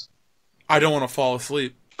eyes I don't want to fall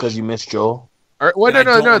asleep. because you miss Joel. Well, And I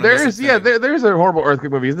don't no. wanna miss There's a thing. there's a horrible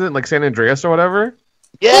earthquake movie, isn't it? Like San Andreas or whatever.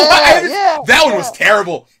 That one was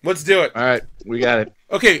terrible. Let's do it. All right, we got it.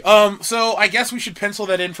 Okay, so I guess we should pencil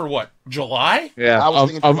that in for what? July Yeah. I was Of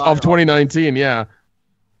thinking July. 2019, yeah.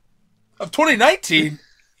 of 2019?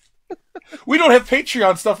 We don't have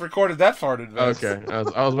Patreon stuff recorded that far in advance. Okay,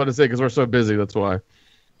 I was about to say because we're so busy. That's why.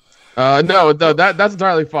 No, that's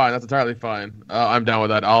entirely fine. That's entirely fine. I'm down with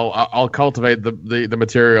that. I'll cultivate the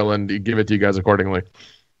material and give it to you guys accordingly.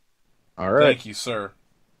 All right. Thank you, sir.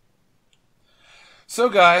 So,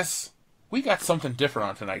 guys, we got something different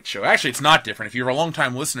on tonight's show. Actually, it's not different. If you're a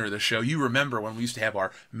long-time listener of the show, you remember when we used to have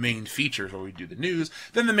our main features where we do the news,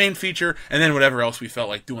 then the main feature, and then whatever else we felt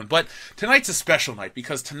like doing. But tonight's a special night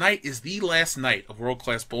because tonight is the last night of World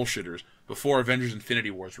Class Bullshitters before Avengers Infinity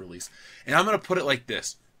War's release. And I'm going to put it like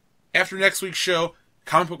this. After next week's show,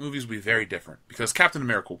 comic book movies will be very different because Captain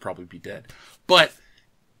America will probably be dead. But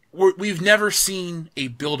we've never seen a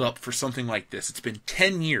build-up for something like this. It's been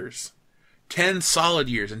 10 years. 10 solid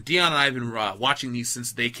years. And Dion and I have been watching these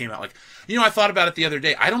since they came out. Like, I thought about it the other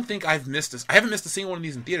day. I don't think I haven't missed a single one of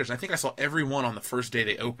these in theaters. I think I saw every one on the first day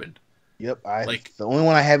they opened. Yep. The only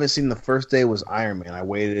one I haven't seen the first day was Iron Man. I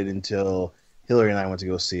waited until Hillary and I went to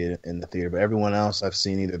go see it in the theater. But everyone else I've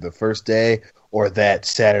seen either the first day or that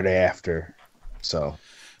Saturday after. So.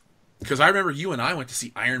 Because I remember you and I went to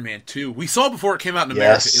see Iron Man 2. We saw it before it came out in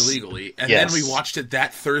America Yes. illegally. And Yes. then we watched it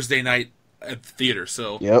that Thursday night at the theater.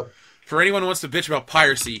 So. Yep. For anyone who wants to bitch about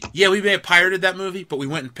piracy, yeah, we may have pirated that movie, but we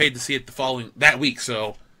went and paid to see it that week.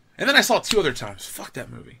 So, and then I saw it 2 other times. Fuck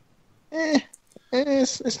that movie.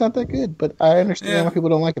 It's not that good, but I understand why people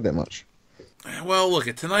don't like it that much. Well,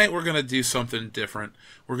 look, tonight we're going to do something different.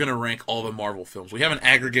 We're going to rank all the Marvel films. We have an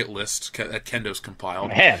aggregate list that Kendo's compiled.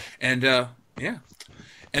 Man. And, yeah.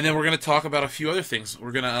 And then we're going to talk about a few other things.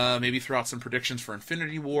 We're going to maybe throw out some predictions for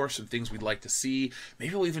Infinity War, some things we'd like to see.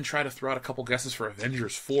 Maybe we'll even try to throw out a couple guesses for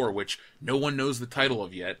Avengers 4, which no one knows the title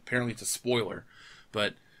of yet. Apparently it's a spoiler.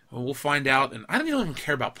 But we'll find out. And I don't even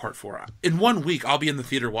care about Part 4. In 1 week, I'll be in the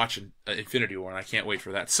theater watching Infinity War, and I can't wait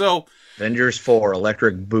for that. So, Avengers 4,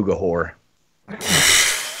 Electric Boogahor.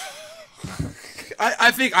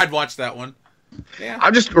 I think I'd watch that one. Yeah.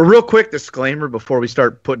 I'm just a real quick disclaimer before we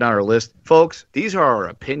start putting out our list. Folks, these are our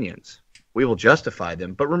opinions. We will justify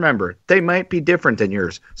them. But remember, they might be different than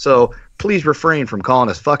yours. So please refrain from calling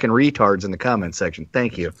us fucking retards in the comment section.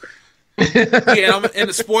 Thank you. Yeah, and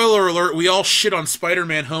a spoiler alert, we all shit on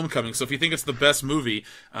Spider-Man Homecoming, so if you think it's the best movie...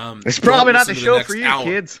 It's probably not the listen to show next for you, hour.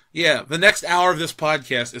 kids. Yeah, the next hour of this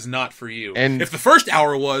podcast is not for you. And- if the first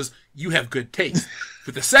hour was, you have good taste.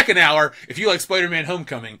 But the second hour, if you like Spider-Man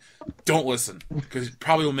Homecoming, don't listen, because it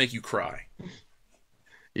probably will make you cry.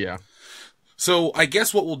 Yeah. So I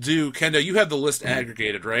guess what we'll do, Kendo, you have the list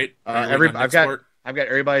aggregated, right? I've got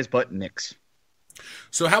everybody's but Nick's.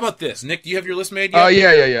 So how about this? Nick, do you have your list made yet?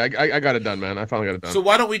 Yeah. I got it done, man. I finally got it done. So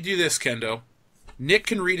why don't we do this, Kendo? Nick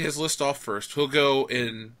can read his list off first. Let's go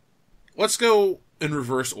in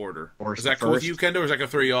reverse order. Worst Is that to cool with first? you, Kendo, or is that going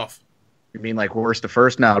to throw you off? You mean like worst to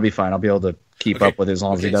first? No, it'll be fine. I'll be able to keep up with it as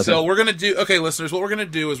long as he doesn't. So we're going to do... Okay, listeners, what we're going to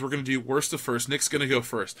do is we're going to do worst to first. Nick's going to go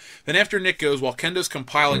first. Then after Nick goes, while Kendo's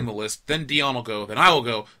compiling the list, then Dion will go, then I will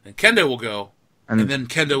go, then Kendo will go, and then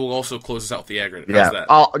Kendo will also close us out with the aggregate. How's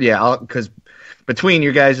that? Because between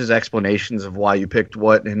your guys' explanations of why you picked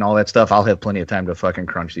what and all that stuff, I'll have plenty of time to fucking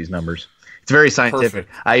crunch these numbers. It's very scientific.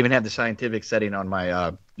 Perfect. I even have the scientific setting on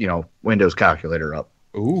my Windows calculator up.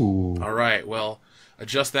 Ooh. All right, well...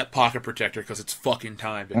 Adjust that pocket protector because it's fucking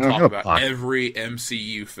time to I don't talk have a about pocket. every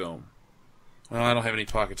MCU film. Well, I don't have any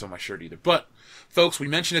pockets on my shirt either. But, folks, we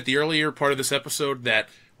mentioned at the earlier part of this episode that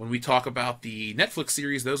when we talk about the Netflix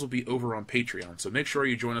series, those will be over on Patreon. So make sure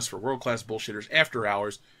you join us for World Class Bullshitters After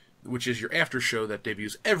Hours, which is your after show that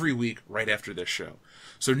debuts every week right after this show.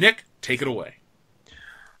 So, Nick, take it away.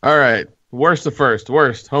 All right. Worst to first.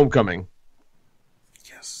 Worst. Homecoming.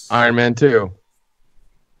 Yes. Iron Man 2.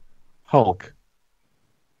 Hulk.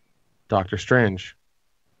 Doctor Strange.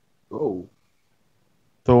 Oh.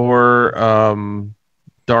 Thor,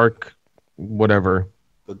 Dark, whatever.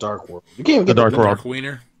 The Dark World. You can't even The get Dark World. Dark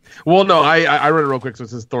Wiener. Well, no, I read it real quick, so it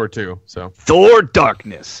says Thor 2. So, Thor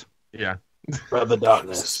Darkness, yeah. Brother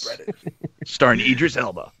Darkness. Spread it. starring Idris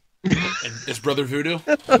Elba. And is Brother Voodoo?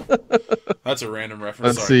 That's a random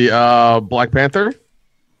reference. Let's Sorry. see. Black Panther.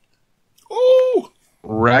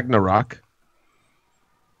 Ragnarok,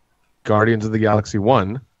 Guardians of the Galaxy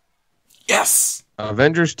 1, Yes.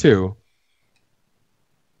 Avengers 2,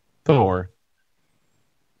 Thor,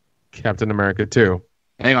 Captain America 2.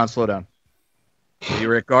 Hang on, slow down. You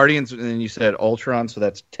were at Guardians, and then you said Ultron, so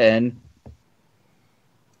that's 10.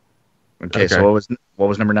 Okay, so what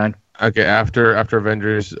was number 9? Okay, after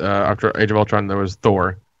Avengers, after Age of Ultron, there was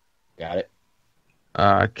Thor. Got it.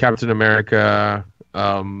 Captain America,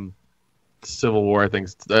 Civil War. I think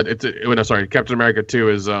sorry. Captain America 2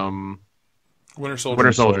 is Winter Soldier.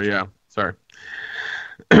 Winter Soldier. Yeah, sorry.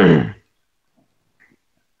 All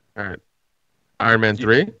right. Iron Man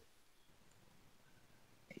 3.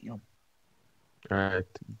 Damn. All right.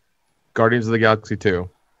 Guardians of the Galaxy 2.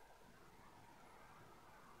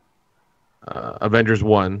 Avengers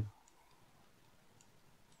 1.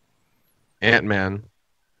 Ant-Man.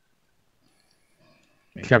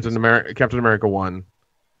 Captain America 1.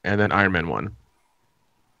 And then Iron Man 1.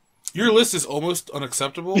 Your list is almost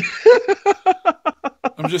unacceptable.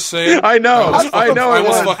 I'm just saying. I know. I know it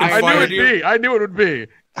was. I knew it would be.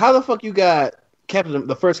 How the fuck you got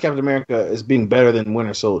the first Captain America as being better than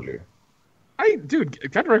Winter Soldier? Dude,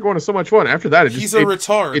 Captain America 1 is so much fun. After that, he's a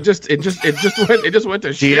retard. It just went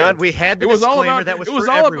to shit. Dion, we had the disclaimer that was for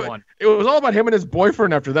everyone. It was all about him and his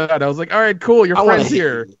boyfriend after that. I was like, all right, cool, you're friends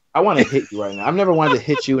here. I want to hit you right now. I've never wanted to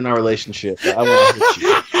hit you in our relationship, but I want to hit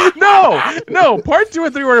you. No. Part 2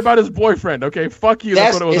 and 3 were about his boyfriend. Okay, fuck you.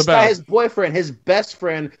 That's what it was about. Not his boyfriend, his best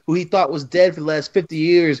friend, who he thought was dead for the last 50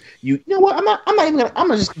 years. You know what? I'm not even gonna. I'm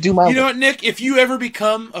gonna just do my. You know what, Nick? If you ever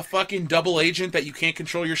become a fucking double agent that you can't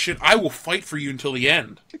control your shit, I will fight for you until the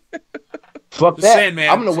end. Fuck Just that. saying, man.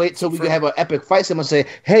 I'm gonna wait till we have an epic fight. Someone say,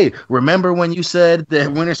 "Hey, remember when you said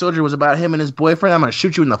that Winter Soldier was about him and his boyfriend?" I'm gonna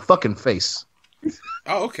shoot you in the fucking face.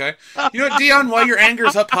 Oh, okay. You know what, Dion? While your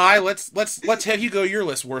anger's up high, let's have you go your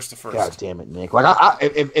list worst to first. God damn it, Nick! Like,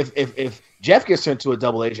 if Jeff gets turned to a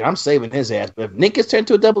double agent, I'm saving his ass. But if Nick gets turned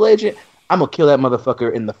to a double agent, I'm gonna kill that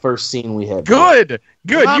motherfucker in the first scene we have. Good.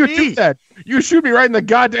 You do that. You shoot me right in the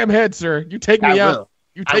goddamn head, sir. You take me out.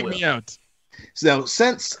 You take me out. So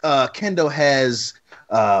since Kendo has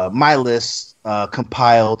my list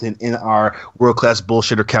compiled in our world-class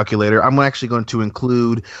bullshitter calculator, I'm actually going to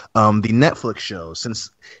include the Netflix shows,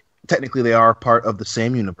 since technically they are part of the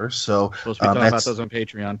same universe. So supposed to be talking about those on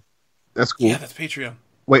Patreon. That's cool. Yeah, that's Patreon.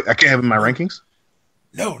 Wait, I can't have in my rankings?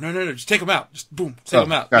 No. Just take them out. Just boom, take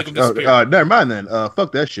them out. Gotcha. Make them disappear. Never mind then.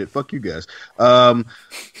 Fuck that shit. Fuck you guys.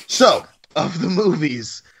 So of the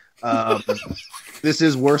movies, this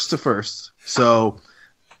is worst to first. So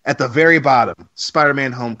at the very bottom,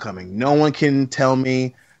 Spider-Man Homecoming. No one can tell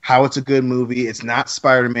me how it's a good movie. It's not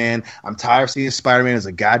Spider-Man. I'm tired of seeing Spider-Man as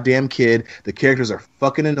a goddamn kid. The characters are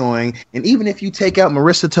fucking annoying. And even if you take out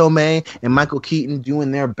Marissa Tomei and Michael Keaton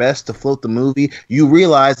doing their best to float the movie, you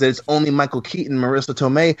realize that it's only Michael Keaton and Marissa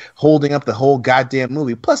Tomei holding up the whole goddamn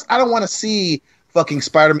movie. Plus, I don't want to see fucking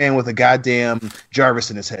Spider-Man with a goddamn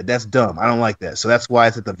Jarvis in his head. That's dumb. I don't like that. So that's why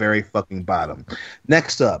it's at the very fucking bottom.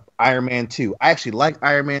 Next up, Iron Man 2. I actually like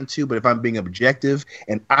Iron Man 2, but if I'm being objective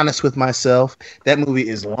and honest with myself, that movie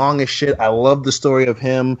is long as shit. I love the story of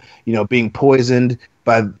him, being poisoned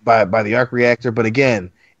by the arc reactor, but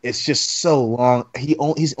again, it's just so long.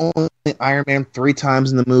 He's only Iron Man 3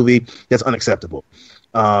 times in the movie. That's unacceptable.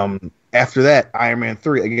 After that, Iron Man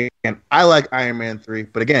 3. Again, I like Iron Man 3,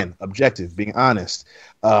 but again, objective, being honest.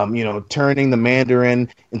 Turning the Mandarin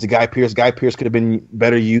into Guy Pearce. Guy Pearce could have been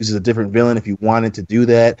better used as a different villain if you wanted to do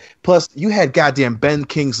that. Plus, you had goddamn Ben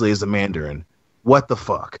Kingsley as the Mandarin. What the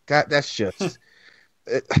fuck? God, that's just...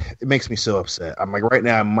 it makes me so upset. I'm like, right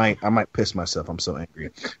now, I might piss myself. I'm so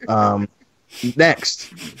angry.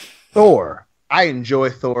 Next, Thor. I enjoy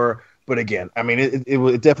Thor. But again, I mean,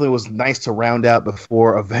 it definitely was nice to round out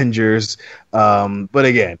before Avengers. But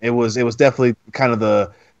again, it was definitely kind of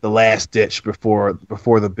the last ditch before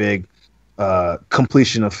the big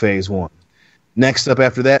completion of Phase 1. Next up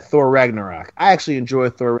after that, Thor Ragnarok. I actually enjoy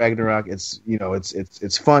Thor Ragnarok. It's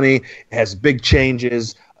it's funny. It has big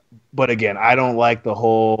changes. But again, I don't like the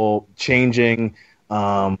whole changing,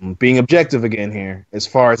 being objective again here as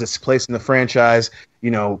far as its place in the franchise.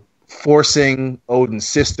 Forcing Odin's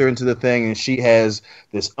sister into the thing, and she has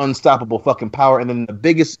this unstoppable fucking power. And then the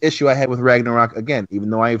biggest issue I had with Ragnarok, again, even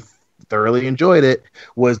though I thoroughly enjoyed it,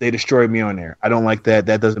 was they destroyed Mjolnir. I don't like that.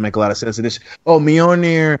 That doesn't make a lot of sense. And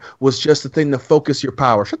Mjolnir was just the thing to focus your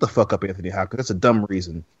power. Shut the fuck up, Anthony Hopkins. That's a dumb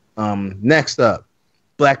reason. Next up,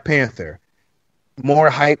 Black Panther. More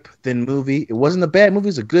hype than movie. It wasn't a bad movie.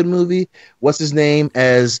 It's a good movie. What's his name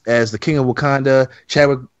as the King of Wakanda?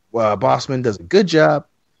 Chadwick Boseman does a good job.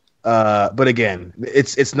 But again,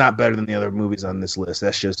 it's not better than the other movies on this list.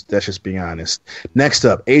 That's just being honest. Next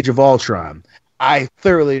up, Age of Ultron. I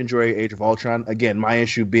thoroughly enjoy Age of Ultron. Again, my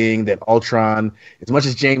issue being that Ultron, as much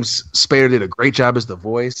as James Spader did a great job as the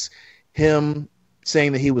voice, him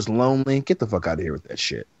saying that he was lonely, get the fuck out of here with that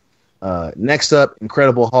shit. Next up,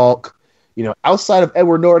 Incredible Hulk. You know, outside of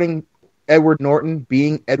Edward Norton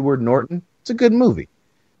being Edward Norton, it's a good movie.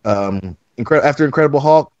 After Incredible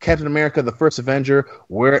Hulk, Captain America: The First Avenger,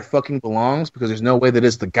 where it fucking belongs, because there's no way that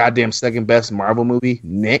it's the goddamn second best Marvel movie.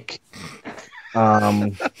 Nick.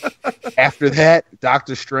 After that,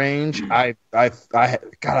 Doctor Strange. God, I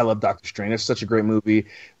love Doctor Strange. It's such a great movie.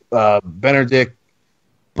 Benedict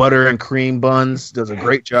Butter and Cream Buns does a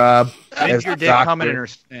great job. Is your dick coming in her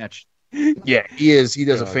snatch? Yeah, he is. He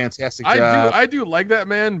does a fantastic job. I do like that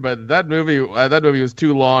man, but that movie was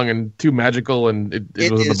too long and too magical, and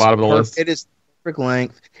it was at the bottom of the list. It is perfect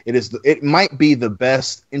length. It might be the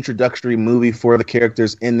best introductory movie for the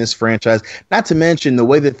characters in this franchise. Not to mention the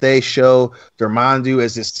way that they show Dormammu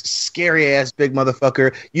as this scary ass big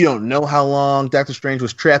motherfucker. You don't know how long Doctor Strange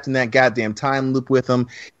was trapped in that goddamn time loop with him.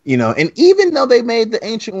 You know, and even though they made the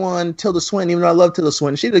ancient one Tilda Swinton, even though I love Tilda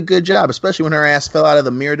Swinton, she did a good job, especially when her ass fell out of the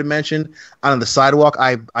mirror dimension on the sidewalk.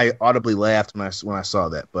 I audibly laughed when I saw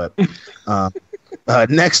that. But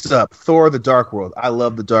next up, Thor: The Dark World. I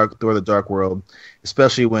love Thor: The Dark World,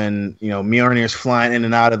 especially when, you know, Mjolnir's flying in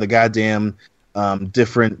and out of the goddamn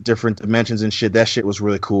different dimensions and shit. That shit was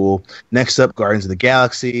really cool. Next up, Guardians of the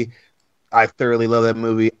Galaxy. I thoroughly love that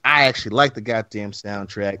movie. I actually like the goddamn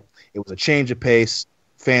soundtrack. It was a change of pace.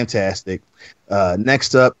 Fantastic.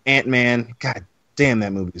 Next up, Ant-Man. God damn,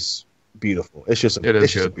 that movie is beautiful. It's just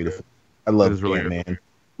beautiful. I love Ant-Man.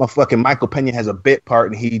 My fucking Michael Pena has a bit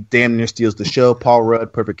part, and he damn near steals the show. Paul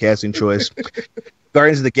Rudd, perfect casting choice.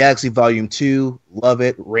 Guardians of the Galaxy Volume 2, love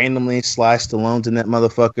it. Randomly, Sly Stallone's in that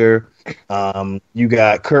motherfucker. You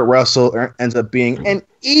got Kurt Russell, ends up being an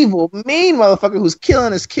evil, mean motherfucker who's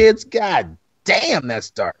killing his kids. God damn,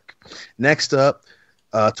 that's dark. Next up,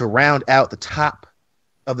 to round out the top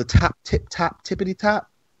of the tippity top,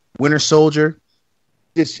 Winter Soldier.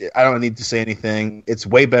 I don't need to say anything. It's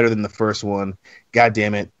way better than the first one. God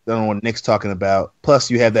damn it. I don't know what Nick's talking about.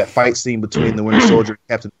 Plus, you have that fight scene between the Winter Soldier and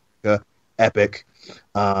Captain America. Epic.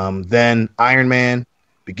 Then Iron Man,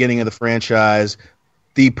 beginning of the franchise.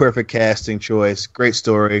 The perfect casting choice. Great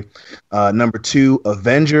story. Number 2,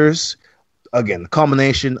 Avengers. Again, the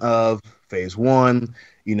culmination of Phase 1.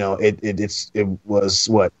 You know, it was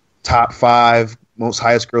what, top 5 most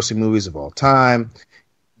highest grossing movies of all time.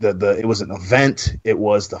 It was an event. It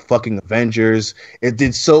was the fucking Avengers. It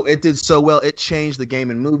did so well. It changed the game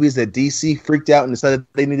in movies that DC freaked out and decided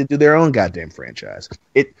they needed to do their own goddamn franchise.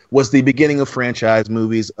 It was the beginning of franchise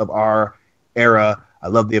movies of our era. I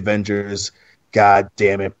love the Avengers. God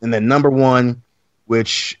damn it. And then number 1,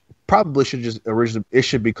 which probably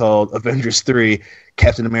should be called Avengers 3,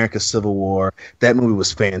 Captain America: Civil War. That movie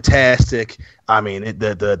was fantastic. I mean,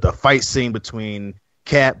 the fight scene between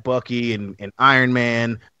Cap, Bucky, and Iron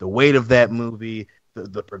Man, the weight of that movie,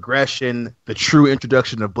 the progression, the true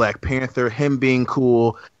introduction of Black Panther, him being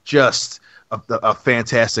cool, just a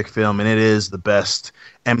fantastic film, and it is the best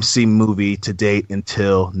MC movie to date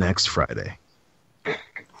until next Friday.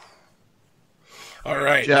 All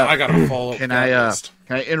right, Jeff, I got to follow up. Can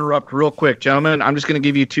I interrupt real quick, gentlemen? I'm just going to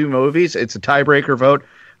give you 2 movies. It's a tiebreaker vote.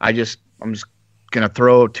 I'm just going to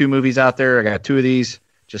throw 2 movies out there. I got 2 of these.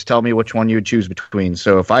 Just tell me which one you would choose between.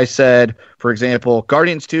 So if I said, for example,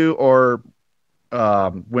 Guardians 2 or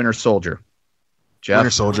Winter Soldier, Jeff?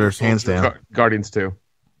 Winter Soldier, hands down. Guardians 2.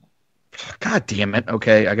 God damn it.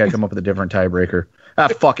 Okay, I got to come up with a different tiebreaker.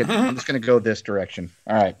 Fuck it. I'm just going to go this direction.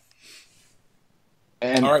 All right.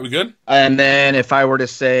 All right, we good? And then if I were to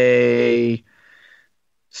say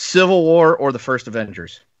Civil War or the first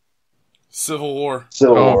Avengers? Civil War.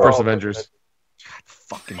 First Avengers. God,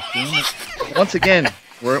 fucking damn it. Once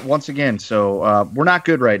again. So we're not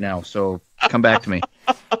good right now. So come back to me.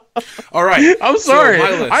 All right. I'm sorry.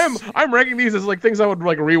 So I'm ranking these as like things I would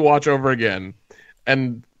like rewatch over again,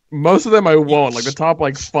 and most of them I won't. Like the top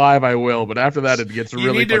 5 I will, but after that it gets really.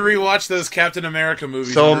 You need to rewatch those Captain America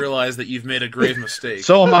movies and realize that you've made a grave mistake.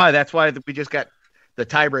 So am I. That's why we just got the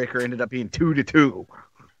tiebreaker ended up being 2-2.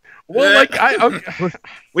 Well,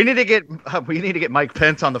 we need to get Mike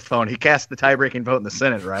Pence on the phone. He cast the tie-breaking vote in the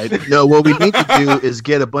Senate, right? No, what we need to do is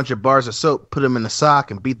get a bunch of bars of soap, put them in a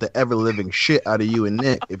sock, and beat the ever living shit out of you and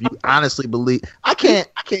Nick. If you honestly believe, I can't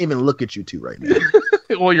even look at you 2 right now.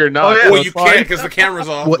 Well, you're not. Well, you can't because the camera's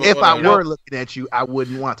off. Well, if I were looking at you, I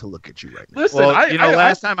wouldn't want to look at you right now. Listen,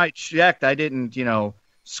 last time I checked, I didn't,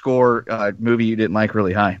 score a movie you didn't like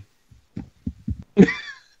really high.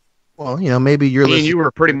 Well, maybe your Me and list you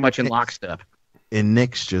were pretty much in lockstep. and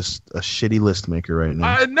Nick's just a shitty list maker right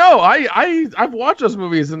now. No, I've watched those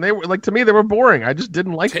movies and they were to me they were boring. I just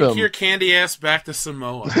didn't like them. Take your candy ass back to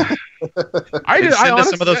Samoa.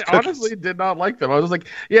 I honestly did not like them. I was like,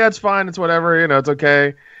 yeah, it's fine, it's whatever, it's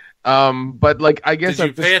okay. But like, I guess Did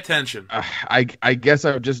you pay attention? I guess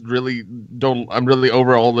I just really don't. I'm really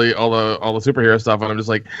over all the superhero stuff, and I'm just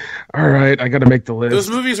like, all right, I got to make the list. Those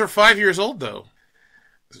movies are 5 years old, though.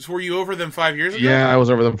 Were you over them 5 years ago? Yeah, I was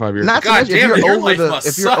over them 5 years. Not God to damn mention, it, your life must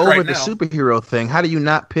if you're suck over right the now. superhero thing, how do you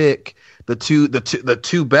not pick the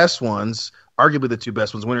two best ones? Arguably the two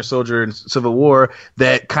best ones, Winter Soldier and Civil War,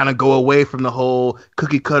 that kind of go away from the whole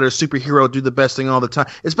cookie cutter superhero do the best thing all the time.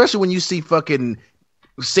 Especially when you see fucking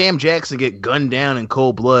Sam Jackson get gunned down in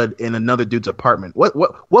cold blood in another dude's apartment.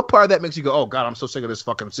 What part of that makes you go, oh God, I'm so sick of this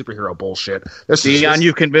fucking superhero bullshit? Dion,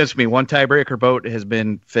 you've convinced me. One tiebreaker vote has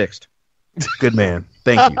been fixed. Good man.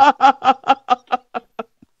 Thank you.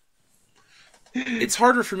 It's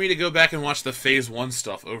harder for me to go back and watch the Phase 1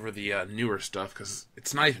 stuff over the newer stuff because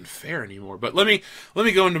it's not even fair anymore. But let me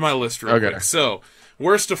go into my list real quick. So,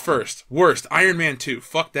 worst to first. Worst, Iron Man 2.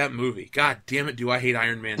 Fuck that movie. God damn it, do I hate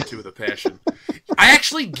Iron Man 2 with a passion. I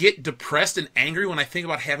actually get depressed and angry when I think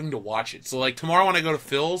about having to watch it. So, like, tomorrow when I go to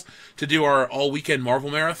Phil's to do our all-weekend Marvel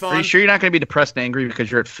Marathon... Are you sure you're not going to be depressed and angry because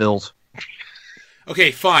you're at Phil's?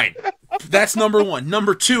 Okay, fine. That's number one.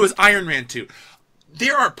 Number two is Iron Man 2.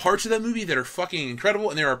 There are parts of that movie that are fucking incredible,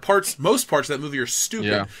 and there are most parts of that movie are stupid.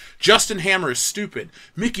 Yeah. Justin Hammer is stupid.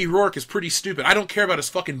 Mickey Rourke is pretty stupid. I don't care about his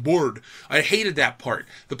fucking board. I hated that part.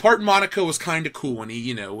 The part in Monaco was kind of cool when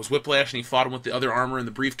he, was Whiplash and he fought him with the other armor in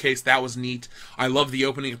the briefcase. That was neat. I love the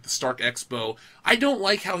opening of the Stark Expo. I don't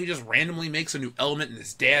like how he just randomly makes a new element, and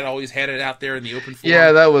his dad always had it out there in the open form.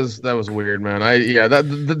 Yeah, that was weird, man.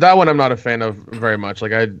 That one I'm not a fan of very much.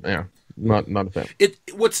 Not a fan.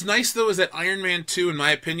 What's nice, though, is that Iron Man 2, in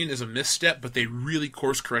my opinion, is a misstep, but they really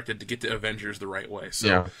course-corrected to get to Avengers the right way.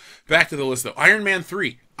 So, Back to the list, though. Iron Man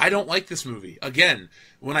 3. I don't like this movie. Again,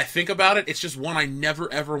 when I think about it, it's just one I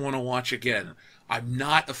never, ever want to watch again. I'm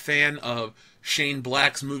not a fan of Shane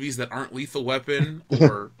Black's movies that aren't Lethal Weapon,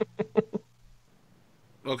 or...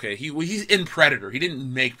 Okay, he's in Predator. He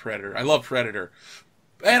didn't make Predator. I love Predator.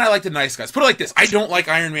 And I like the nice guys. Put it like this. I don't like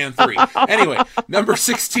Iron Man 3. Anyway, number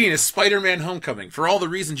 16 is Spider-Man Homecoming. For all the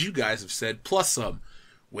reasons you guys have said, plus some.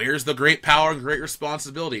 Where's the great power and great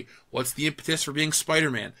responsibility? What's the impetus for being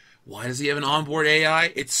Spider-Man? Why does he have an onboard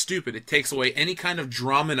AI? It's stupid. It takes away any kind of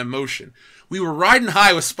drama and emotion. We were riding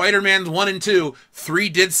high with Spider-Man 1 and 2. 3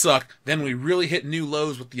 did suck. Then we really hit new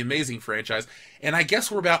lows with the Amazing franchise. And I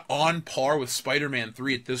guess we're about on par with Spider-Man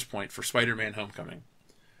 3 at this point for Spider-Man Homecoming.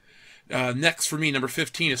 Next for me, number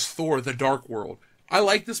 15, is Thor: The Dark World. I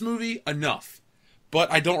like this movie enough,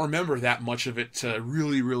 but I don't remember that much of it to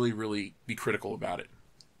really, really, really be critical about it.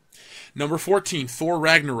 Number 14, Thor: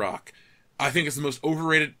 Ragnarok. I think it's the most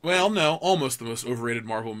overrated, almost the most overrated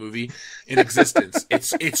Marvel movie in existence.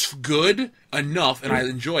 It's good enough, and I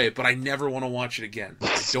enjoy it, but I never want to watch it again.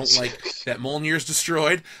 I don't like that Mjolnir's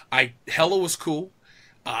destroyed. Hela was cool.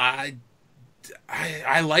 I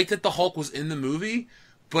liked that the Hulk was in the movie,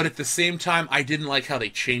 but at the same time, I didn't like how they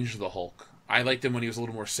changed the Hulk. I liked him when he was a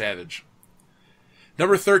little more savage.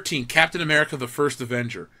 Number 13, Captain America: The First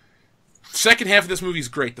Avenger. Second half of this movie is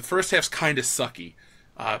great. The first half's kind of sucky.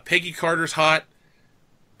 Peggy Carter's hot.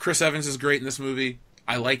 Chris Evans is great in this movie.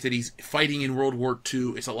 I like that he's fighting in World War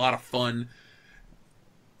II. It's a lot of fun.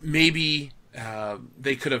 Maybe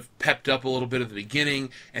they could have pepped up a little bit at the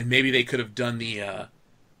beginning, and maybe they could have done the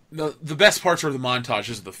best parts are the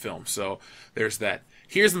montages of the film. So there's that.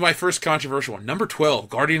 Here's my first controversial one. Number 12,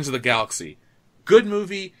 Guardians of the Galaxy. Good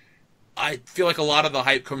movie. I feel like a lot of the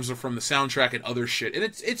hype comes from the soundtrack and other shit. And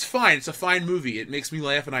it's fine. It's a fine movie. It makes me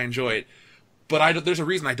laugh and I enjoy it. But there's a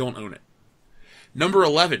reason I don't own it. Number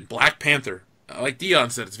 11, Black Panther. Like Dion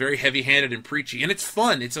said, it's very heavy-handed and preachy. And it's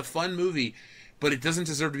fun. It's a fun movie. But it doesn't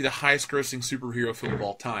deserve to be the highest-grossing superhero film of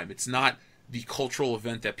all time. It's not the cultural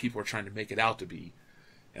event that people are trying to make it out to be.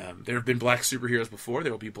 There have been black superheroes before.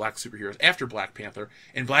 There will be black superheroes after Black Panther.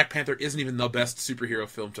 And Black Panther isn't even the best superhero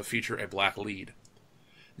film to feature a black lead.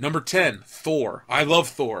 Number 10, Thor. I love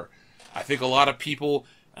Thor. I think a lot of people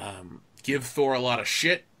give Thor a lot of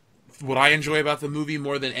shit. What I enjoy about the movie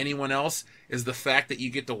more than anyone else is the fact that you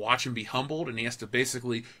get to watch him be humbled, and he has to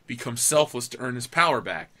basically become selfless to earn his power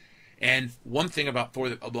back. And one thing about Thor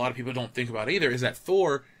that a lot of people don't think about either is that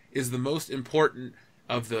Thor is the most important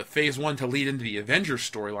of the Phase 1 to lead into the Avengers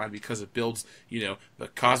storyline because it builds, the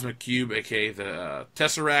Cosmic Cube, aka the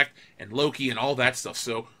Tesseract, and Loki, and all that stuff.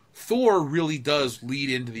 So Thor really does lead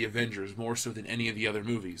into the Avengers more so than any of the other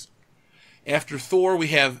movies. After Thor, we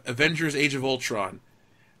have Avengers: Age of Ultron.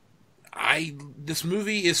 This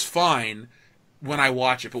movie is fine when I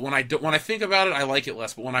watch it, but when I think about it, I like it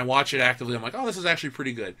less. But when I watch it actively, I'm like, oh, this is actually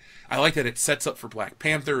pretty good. I like that it sets up for Black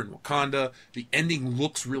Panther and Wakanda. The ending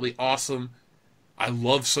looks really awesome. I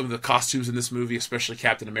love some of the costumes in this movie, especially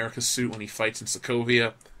Captain America's suit when he fights in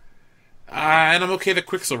Sokovia. And I'm okay that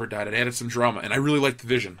Quicksilver died. It added some drama, and I really liked the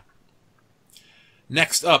Vision.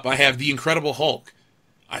 Next up, I have The Incredible Hulk.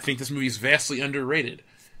 I think this movie is vastly underrated.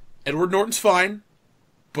 Edward Norton's fine,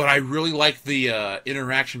 but I really like the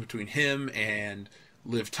interaction between him and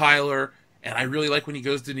Liv Tyler, and I really like when he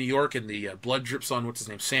goes to New York and the blood drips on, what's his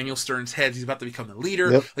name, Samuel Stern's head. He's about to become the leader.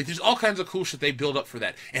 Yep. Like, there's all kinds of cool shit they build up for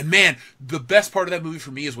that. And man, the best part of that movie for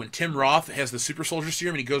me is when Tim Roth has the super soldier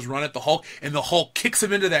serum and he goes run at the Hulk, and the Hulk kicks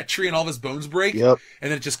him into that tree and all of his bones break. Yep. And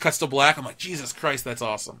then it just cuts to black. I'm like, Jesus Christ, that's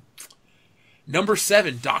awesome. Number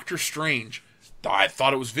 7, Doctor Strange. I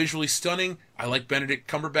thought it was visually stunning. I like Benedict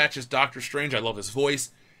Cumberbatch as Doctor Strange. I love his voice.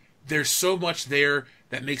 There's so much there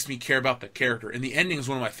that makes me care about the character. And the ending is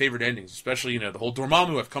one of my favorite endings, especially, the whole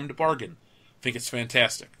Dormammu, I've come to bargain. I think it's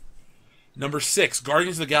fantastic. Number 6,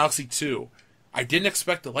 Guardians of the Galaxy 2. I didn't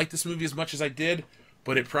expect to like this movie as much as I did,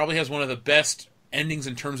 but it probably has one of the best endings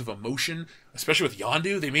in terms of emotion, especially with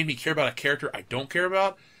Yondu. They made me care about a character I don't care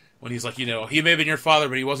about. When he's like, he may have been your father,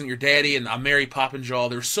 but he wasn't your daddy, and I'm Mary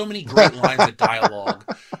Poppinjaw. There's so many great lines of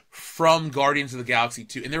dialogue from Guardians of the Galaxy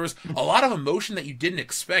 2. And there was a lot of emotion that you didn't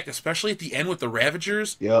expect, especially at the end with the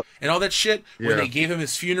Ravagers and all that shit, when they gave him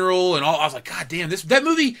his funeral and all. I was like, God damn, that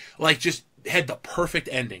movie just had the perfect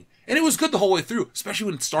ending. And it was good the whole way through,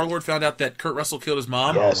 especially when Star-Lord found out that Kurt Russell killed his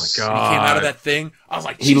mom. Yes. Oh my God. When he came out of that thing. I was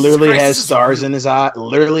like, he literally has stars in his eye,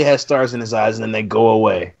 and then they go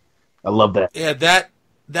away. I love that. Yeah,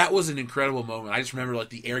 that was an incredible moment. I just remember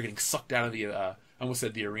the air getting sucked out of the I almost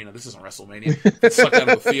said the arena. This isn't WrestleMania. It's sucked out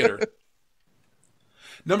of the theater.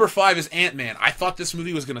 Number 5 is Ant-Man. I thought this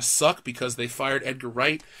movie was going to suck because they fired Edgar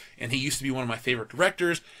Wright, and he used to be one of my favorite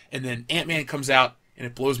directors, and then Ant-Man comes out, and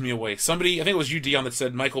it blows me away. Somebody, I think it was you, Dion, that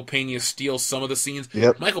said Michael Pena steals some of the scenes.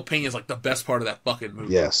 Yep. Michael Pena is the best part of that fucking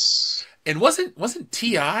movie. Yes. And wasn't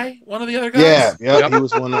T.I. one of the other guys? Yeah, he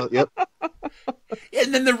was one of,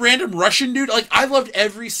 And then the random Russian dude, I loved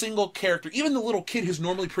every single character, even the little kid who's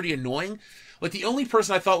normally pretty annoying. The only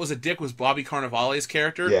person I thought was a dick was Bobby Cannavale's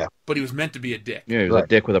character, but he was meant to be a dick. Yeah, he was a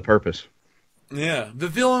dick with a purpose. Yeah, the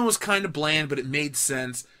villain was kind of bland, but it made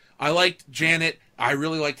sense. I liked Janet. I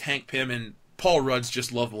really liked Hank Pym, and Paul Rudd's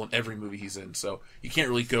just lovable in every movie he's in, so you can't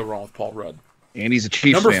really go wrong with Paul Rudd. And he's a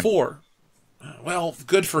Chiefs Number fan. 4. Well,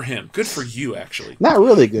 good for him. Good for you, actually. Not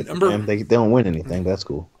really good for him. They don't win anything, but that's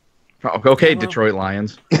cool. Oh, okay, Detroit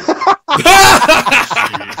Lions.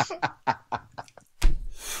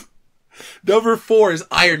 Number 4 is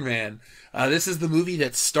Iron Man. This is the movie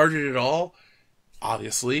that started it all,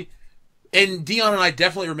 obviously. And Dion and I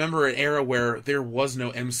definitely remember an era where there was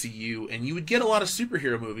no MCU, and you would get a lot of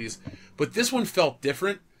superhero movies, but this one felt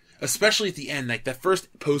different, especially at the end, that first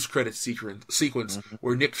post-credit sequence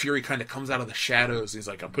where Nick Fury kind of comes out of the shadows. He's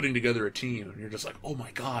like, I'm putting together a team, and you're just like, oh my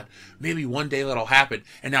God, maybe one day that'll happen.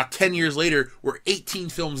 And now 10 years later, we're 18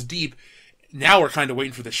 films deep. Now we're kind of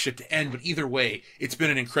waiting for this shit to end, but either way, it's been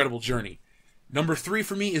an incredible journey. Number 3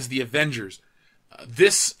 for me is The Avengers.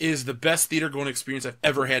 This is the best theater-going experience I've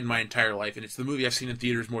ever had in my entire life, and it's the movie I've seen in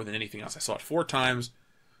theaters more than anything else. I saw it 4 times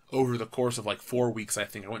over the course of 4 weeks, I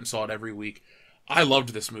think. I went and saw it every week. I loved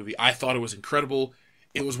this movie. I thought it was incredible.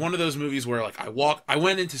 It was one of those movies where I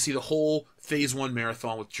went in to see the whole Phase 1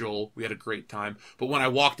 marathon with Joel. We had a great time. But when I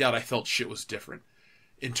walked out, I felt shit was different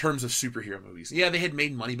in terms of superhero movies. Yeah, they had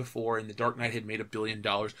made money before, and The Dark Knight had made $1 billion.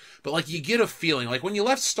 But you get a feeling, when you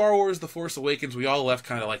left Star Wars The Force Awakens, we all left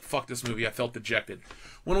kind of fuck this movie. I felt dejected.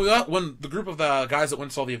 When the group of the guys that went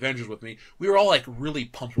and saw The Avengers with me, we were all really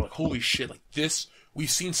pumped. We're like, holy shit, this,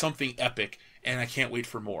 we've seen something epic, and I can't wait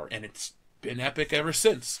for more. And it's been epic ever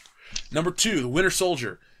since. Number 2, The Winter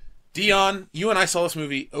Soldier. Dion, you and I saw this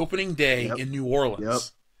movie opening day in New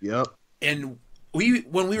Orleans. Yep. And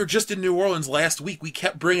when we were just in New Orleans last week, we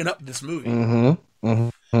kept bringing up this movie.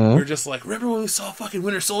 We were just like, remember when we saw fucking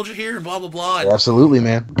Winter Soldier here and blah, blah, blah. And absolutely,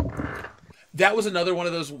 man. That was another one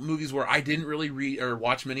of those movies where I didn't really read or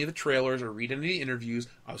watch many of the trailers or read any of the interviews.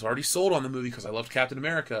 I was already sold on the movie because I loved Captain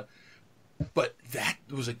America. But that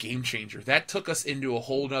was a game changer. That took us into a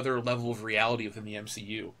whole other level of reality within the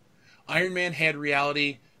MCU. Iron Man had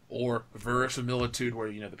reality or verisimilitude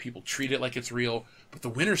where, the people treat it like it's real. But the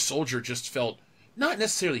Winter Soldier just felt not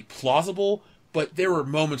necessarily plausible, but there were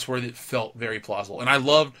moments where it felt very plausible. And I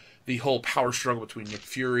loved the whole power struggle between Nick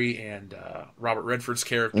Fury and Robert Redford's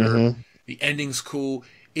character. The ending's cool.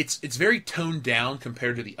 it's very toned down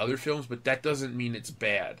compared to the other films, but that doesn't mean it's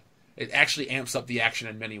bad. It actually amps up the action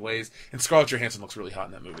in many ways, and Scarlett Johansson looks really hot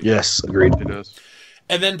in that movie. Yes, agreed. It does.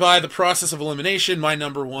 And then by the process of elimination, my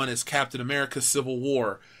number one is Captain America: Civil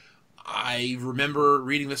War. I remember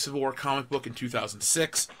reading the Civil War comic book in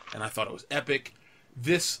 2006, and I thought it was epic.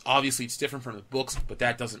 This, obviously, it's different from the books, but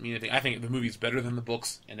that doesn't mean anything. I think the movie's better than the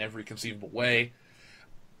books in every conceivable way.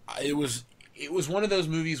 It was one of those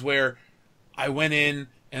movies where I went in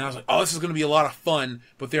and I was like, oh, this is going to be a lot of fun,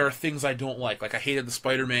 but there are things I don't like. Like, I hated the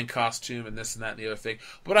Spider-Man costume and this and that and the other thing.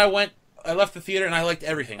 But I left the theater and I liked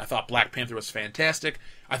everything. I thought Black Panther was fantastic.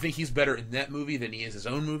 I think he's better in that movie than he is his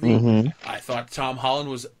own movie. Mm-hmm. I thought Tom Holland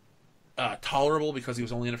was tolerable because he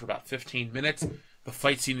was only in it for about 15 minutes. The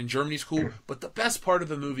fight scene in Germany's cool, but the best part of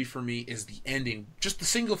the movie for me is the ending. Just the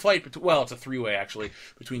single fight, well, it's a three-way actually,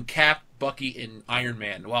 between Cap, Bucky, and Iron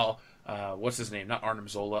Man. While, what's his name? Not Arnim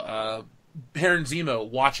Zola. Baron Zemo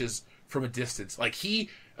watches from a distance. Like,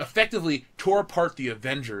 he effectively tore apart the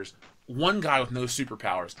Avengers, one guy with no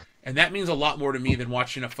superpowers. And that means a lot more to me than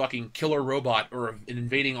watching a fucking killer robot or an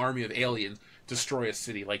invading army of aliens destroy a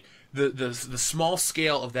city. Like, the small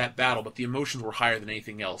scale of that battle, but the emotions were higher than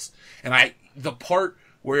anything else. And the part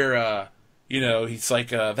where, he's like,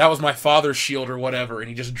 that was my father's shield or whatever, and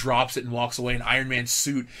he just drops it and walks away, and Iron Man's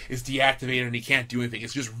suit is deactivated and he can't do anything.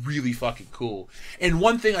 It's just really fucking cool. And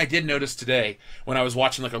one thing I did notice today when I was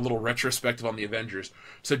watching like a little retrospective on the Avengers.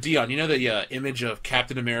 So, Dion, you know the image of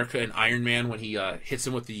Captain America and Iron Man when he hits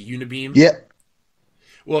him with the unibeam? Yeah.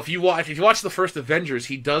 Well, if you watch the first Avengers,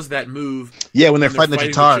 he does that move. Yeah, when they're fighting the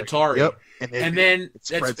Chitauri. Yep. And then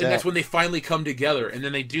that's when they finally come together, and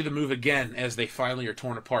then they do the move again as they finally are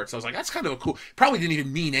torn apart. So I was like, that's kind of a cool. Probably didn't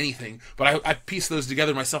even mean anything, but I pieced those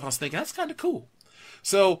together myself. I was thinking that's kind of cool.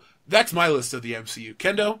 So that's my list of the MCU.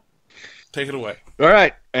 Kendo, take it away. All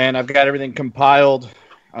right, and I've got everything compiled.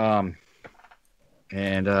 I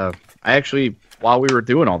actually, while we were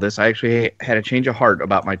doing all this, I actually had a change of heart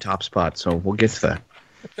about my top spot. So we'll get to that.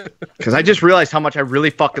 Because I just realized how much I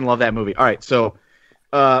really fucking love that movie. All right, so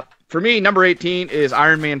for me, number 18 is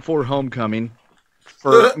Iron Man 4 Homecoming.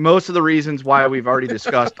 For most of the reasons why we've already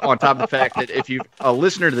discussed, on top of the fact that if you're a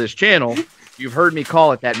listener to this channel, you've heard me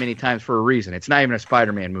call it that many times for a reason. It's not even a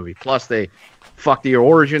Spider-Man movie. Plus, they fuck the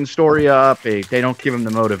origin story up. They don't give him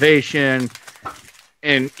the motivation.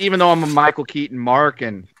 And even though I'm a Michael Keaton mark,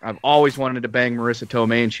 and I've always wanted to bang Marissa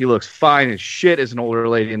Tomei, and she looks fine as shit as an older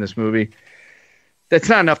lady in this movie, that's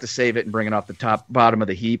not enough to save it and bring it off the bottom of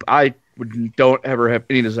the heap. I don't ever have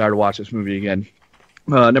any desire to watch this movie again.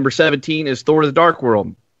 Number 17 is Thor: The Dark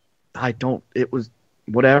World. It was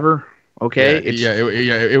whatever. Okay.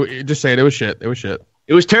 Just say it. It was shit. It was shit.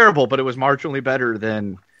 It was terrible, but it was marginally better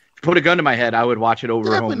than. Put a gun to my head, I would watch it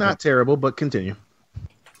over. Definitely not terrible, but continue.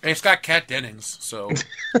 And it's got Kat Dennings, so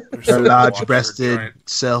her large-breasted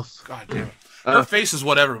self. God damn it. Her face is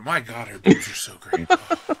whatever. My God, her boobs are so great.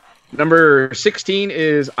 Number 16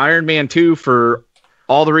 is Iron Man 2 for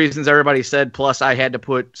all the reasons everybody said, plus I had to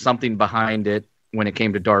put something behind it when it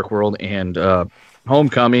came to Dark World and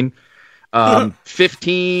Homecoming.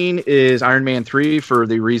 15 is Iron Man 3 for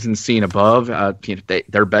the reasons seen above.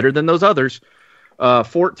 They're better than those others.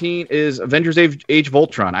 14 is Avengers Age of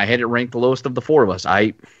Ultron. I had it ranked the lowest of the four of us.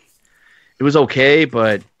 It was okay,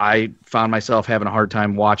 but I found myself having a hard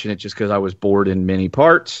time watching it just because I was bored in many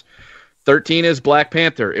parts. 13 is Black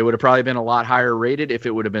Panther. It would have probably been a lot higher rated if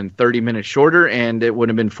it would have been 30 minutes shorter, and it would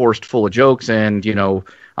have been forced full of jokes. And,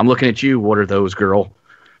 I'm looking at you. What are those, girl?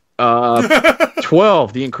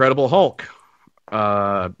 12, The Incredible Hulk.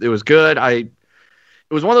 It was good.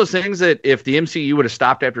 It was one of those things that if the MCU would have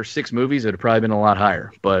stopped after 6 movies, it would have probably been a lot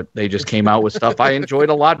higher. But they just came out with stuff I enjoyed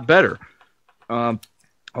a lot better.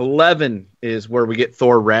 11 is where we get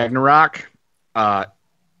Thor Ragnarok.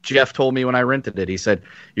 Jeff told me when I rented it, he said,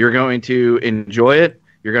 you're going to enjoy it,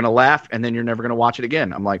 you're going to laugh, and then you're never going to watch it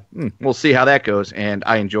again. I'm like, we'll see how that goes. And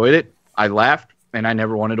I enjoyed it. I laughed, and I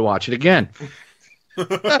never wanted to watch it again.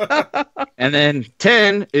 And then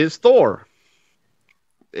 10 is Thor.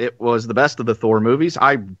 It was the best of the Thor movies.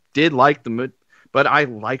 I did like but I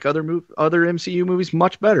like other MCU movies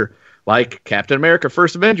much better. Like Captain America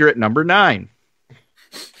First Avenger at number 9.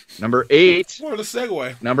 Number 8. What a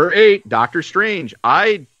segue. Number 8, Doctor Strange.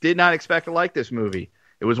 I did not expect to like this movie.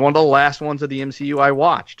 It was one of the last ones of the MCU I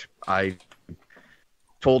watched. I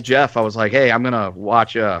told Jeff, I was like, hey, I'm going to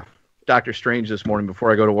watch Doctor Strange this morning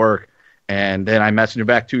before I go to work. And then I messaged him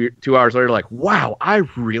back 2 hours later like, wow, I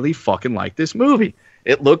really fucking like this movie.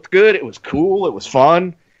 It looked good. It was cool. It was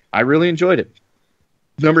fun. I really enjoyed it.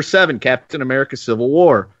 Number 7, Captain America Civil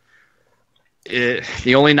War.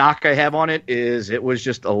 The only knock I have on it is it was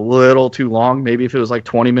just a little too long. Maybe if it was like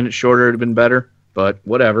 20 minutes shorter, it'd have been better. But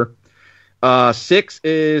whatever. 6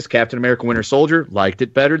 is Captain America: Winter Soldier. Liked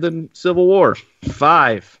it better than Civil War.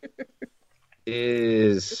 5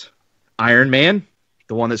 is Iron Man,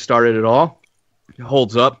 the one that started it all.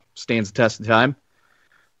 Holds up, stands the test of time.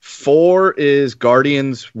 4 is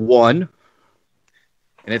Guardians 1.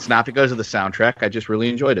 And it's not because of the soundtrack. I just really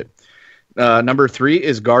enjoyed it. Number 3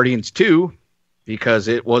 is Guardians 2, because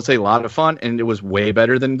it was a lot of fun, and it was way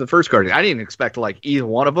better than the first Guardian. I didn't expect to like either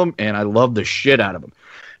one of them, and I loved the shit out of them.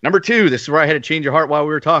 Number 2, this is where I had a change of heart while we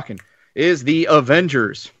were talking, is The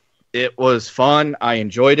Avengers. It was fun. I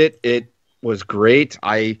enjoyed it. It was great.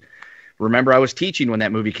 I remember I was teaching when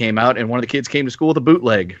that movie came out, and one of the kids came to school with a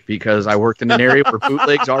bootleg because I worked in an area where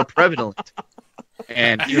bootlegs are prevalent.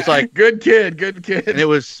 And he was like, Good kid. and it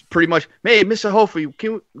was pretty much, hey, Mr. Hofer,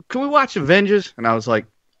 can we watch Avengers? And I was like,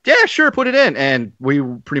 yeah, sure, put it in. And we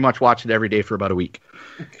pretty much watched it every day for about a week.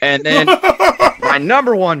 And then my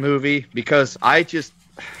number one movie, because I just,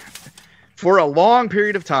 for a long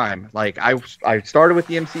period of time, like I started with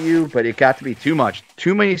the MCU, but it got to be too much.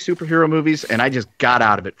 Too many superhero movies, and I just got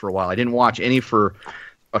out of it for a while. I didn't watch any for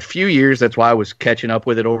a few years. That's why I was catching up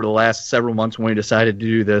with it over the last several months when we decided to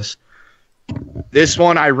do this. This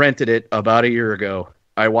one, I rented it about a year ago.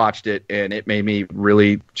 I watched it, and it made me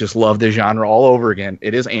really just love the genre all over again.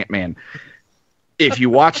 It is Ant-Man. If you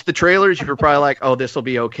watch the trailers, you're probably like, oh, this will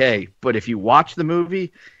be okay. But if you watch the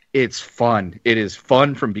movie, it's fun. It is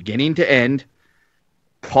fun from beginning to end.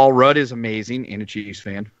 Paul Rudd is amazing, and a Chiefs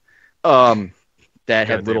fan. That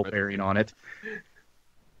had little bearing on it.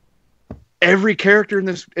 Every character in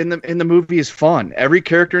the movie is fun. Every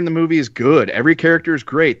character in the movie is good. Every character is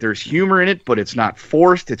great. There's humor in it, but it's not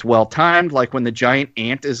forced. It's well timed. Like when the giant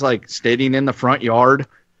ant is like standing in the front yard.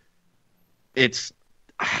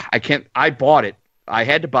 I bought it. I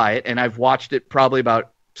had to buy it, and I've watched it probably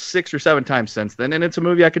about 6 or 7 times since then. And it's a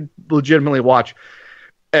movie I could legitimately watch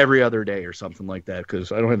every other day or something like that,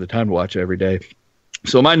 because I don't have the time to watch it every day.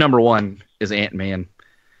 So my number one is Ant-Man.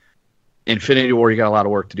 Infinity War, you got a lot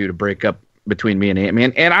of work to do to break up between me and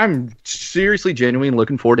Ant-Man, and I'm seriously, genuinely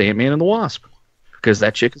looking forward to Ant-Man and the Wasp, because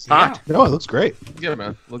that chick is hot. No, it looks great. Yeah,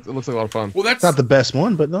 man. It looks like a lot of fun. Well, that's It's not the best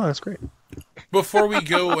one, but no, that's great. before we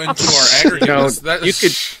go into our aggregate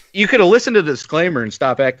list. You could have listened to the disclaimer and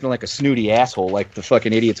stop acting like a snooty asshole like the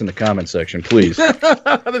fucking idiots in the comment section, please.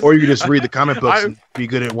 Or you could just read the comic books and be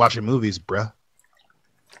good at watching movies, bruh.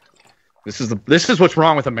 This is what's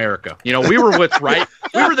wrong with America. You know, we were what's right.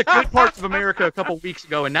 We were the good parts of America a couple weeks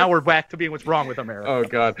ago, and now we're back to being what's wrong with America. Oh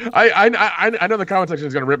God, I know the comment section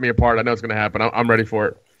is gonna rip me apart. I know it's gonna happen. I'm ready for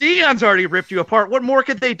it. Dion's already ripped you apart. What more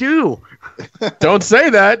could they do? Don't say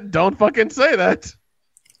that. Don't fucking say that.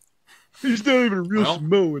 He's not even a real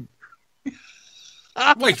Samoan.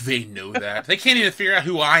 Like they know that. They can't even figure out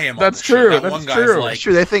who I am. That's on the show. true. That That's one guy's true. like,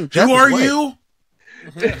 Sure, they think Jeff who is are white.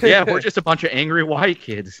 you? Yeah, we're just a bunch of angry white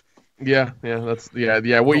kids. Yeah. That's yeah.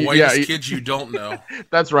 The We, whitest kids you don't know.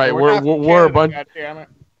 That's right. We're a bunch.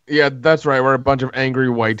 Yeah, that's right. We're a bunch of angry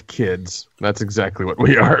white kids. That's exactly what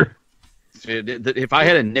we are. If I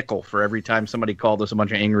had a nickel for every time somebody called us a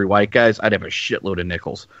bunch of angry white guys, I'd have a shitload of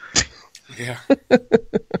nickels. Yeah.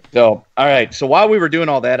 So, all right. So while we were doing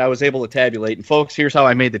all that, I was able to tabulate. And folks, here's how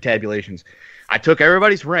I made the tabulations. I took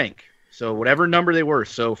everybody's rank. So whatever number they were.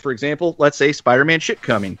 So for example, let's say Spider-Man Shit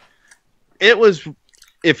Coming. It was,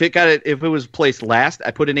 if it was placed last,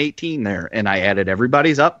 I put an 18 there, and I added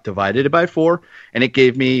everybody's up, divided it by 4, and it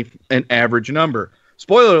gave me an average number.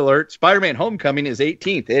 Spoiler alert, Spider-Man Homecoming is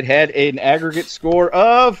 18th. It had an aggregate score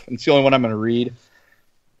of, and it's the only one I'm going to read.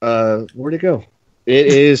 Where'd it go? It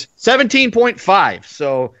is 17.5.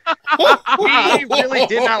 So we really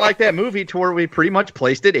did not like that movie to where we pretty much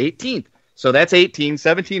placed it 18th. So that's 18.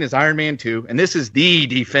 17 is Iron Man 2. And this is the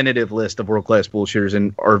definitive list of world-class bullshitters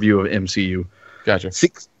in our view of MCU. Gotcha.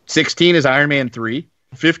 16 is Iron Man 3.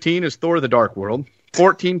 15 is Thor the Dark World.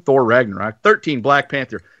 14, Thor Ragnarok. 13, Black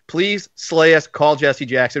Panther. Please slay us. Call Jesse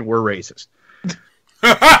Jackson. We're racist.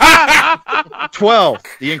 12,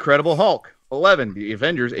 The Incredible Hulk. 11, The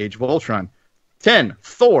Avengers Age of Ultron. 10,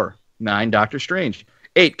 Thor. 9, Doctor Strange.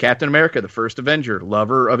 8, Captain America, the first Avenger,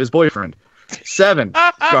 lover of his boyfriend. 7,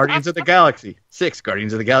 Guardians of the Galaxy. 6,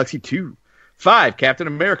 Guardians of the Galaxy 2. 5, Captain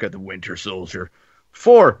America, the Winter Soldier.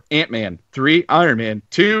 4, Ant-Man. 3, Iron Man.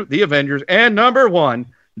 2, The Avengers. And number 1,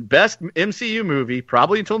 best MCU movie,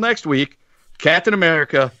 probably until next week, Captain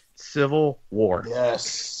America, Civil War.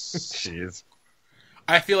 Yes. Jeez.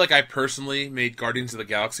 I feel like I personally made Guardians of the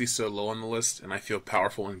Galaxy so low on the list, and I feel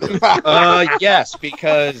powerful and good. Yes,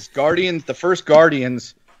 because the first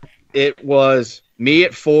Guardians, it was me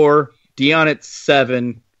at 4, Dion at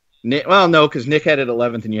 7. Nick, well, no, because Nick had it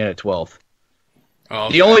 11th and you had it 12th. Oh,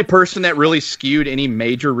 okay. The only person that really skewed any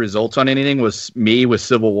major results on anything was me with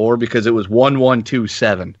Civil War because it was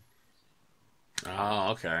 1-1-2-7.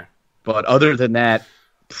 Oh, okay. But other than that,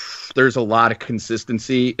 there's a lot of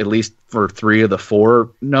consistency, at least for 3 of the 4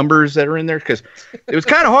 numbers that are in there. Because it was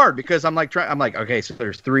kind of hard because I'm like, okay, so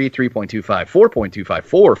there's 3, 3.25, 4.25,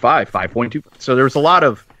 4, 5, 5.2. So there was a lot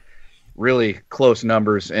of really close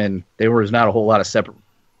numbers, and there was not a whole lot of separate.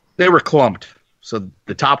 They were clumped. So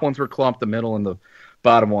the top ones were clumped, the middle and the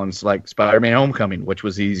bottom ones, like Spider-Man Homecoming, which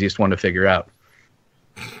was the easiest one to figure out.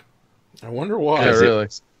 I wonder why. Yeah, really.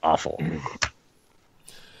 It's awful.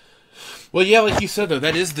 Well, yeah, like you said, though,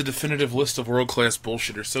 that is the definitive list of world-class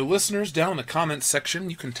bullshitters. So, listeners, down in the comments section,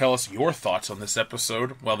 you can tell us your thoughts on this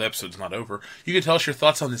episode. Well, the episode's not over. You can tell us your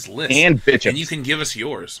thoughts on this list. And bitch us. And you can give us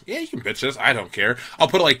yours. Yeah, you can bitch us. I don't care. I'll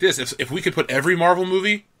put it like this. If we could put every Marvel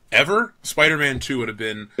movie ever, Spider-Man 2 would have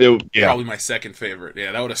been probably my second favorite.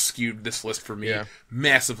 Yeah, that would have skewed this list for me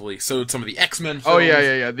massively. So, some of the X-Men films. Oh,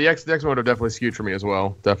 yeah. The X-Men would have definitely skewed for me as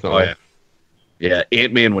well. Definitely. Oh, yeah,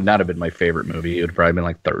 Ant-Man would not have been my favorite movie. It would have probably been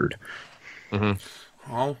like 3rd.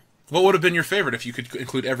 Mm-hmm. Oh, what would have been your favorite if you could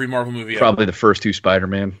include every Marvel movie Probably ever? the first 2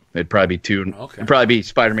 Spider-Man. It'd probably be 2. Okay. It'd probably be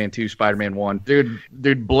Spider-Man 2, Spider-Man 1. Dude,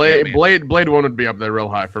 Blade 1 would be up there real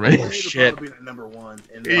high for me. Blade would shit. probably be the number 1.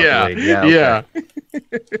 Yeah.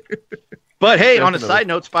 But hey, on a Definitely. side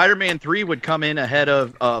note, Spider-Man 3 would come in ahead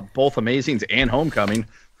of both Amazings and Homecoming,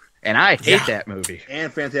 and I hate that movie.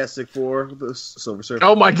 And Fantastic Four, the Silver Surfer.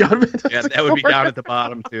 Oh my god. Yeah, that would be down at the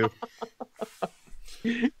bottom too.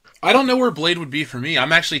 I don't know where Blade would be for me.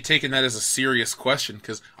 I'm actually taking that as a serious question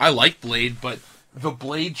because I like Blade, but the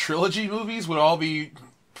Blade trilogy movies would all be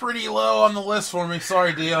pretty low on the list for me.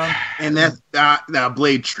 Sorry, Dion. And that now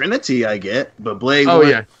Blade Trinity I get, but Blade Oh, 1,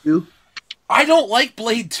 yeah. 2. I don't like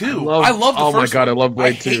Blade 2. I love the oh first my god, one. I love Blade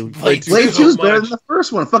I hate 2. Blade 2 Blade so 2 is better much. than the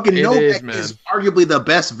first one. Fucking It Novak is, man. is arguably the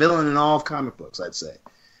best villain in all of comic books, I'd say.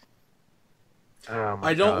 Oh my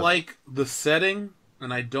I don't God. like the setting,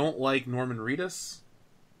 and I don't like Norman Reedus.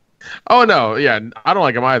 Oh no, yeah, I don't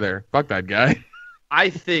like him either. Fuck that guy.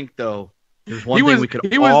 I think though, there's one thing we could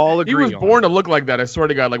all agree He was on. born to look like that. I swear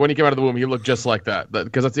to God, like when he came out of the womb, he looked just like that.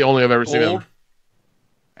 Because that's the only I've ever seen Old. him.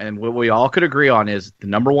 And what we all could agree on is the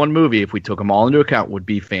number 1 movie, if we took them all into account, would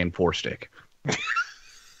be Fan 4 Stick.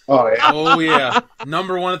 Oh yeah. Oh, yeah.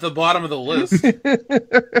 Number 1 at the bottom of the list.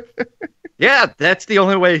 Yeah, that's the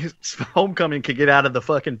only way Homecoming could get out of the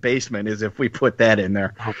fucking basement is if we put that in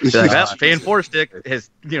there. Be like, that Fan 4 Stick has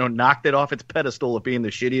knocked it off its pedestal of being the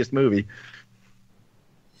shittiest movie.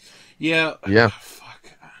 Yeah. Yeah.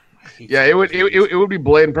 Fuck. I hate Yeah, those it would movies. it would be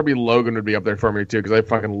Blade and probably Logan would be up there for me too because I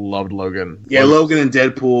fucking loved Logan. Yeah, Logan and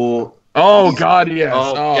Deadpool. Oh God, yes.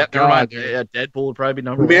 Oh, yeah, never God, mind. dude. Yeah, Deadpool would probably be I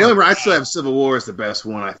number mean, 1. remember, I still have Civil War as the best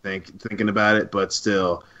one, I think, thinking about it, but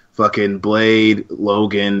still, fucking Blade,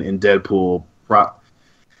 Logan, and Deadpool.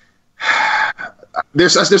 They're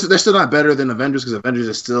still not better than Avengers because Avengers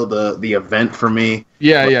is still the event for me.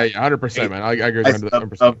 Yeah, 100%, man. I agree with you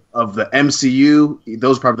 100%. Of the MCU,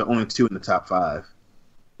 those are probably the only 2 in the top 5.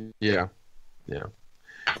 Yeah.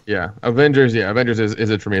 Avengers is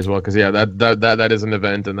it for me as well because that is an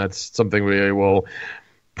event and that's something we will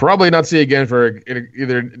probably not see again for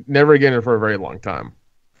either never again or for a very long time.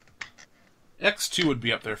 X2 would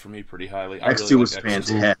be up there for me pretty highly. I X2 really was like X2.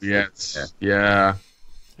 fantastic. Yes. Yeah.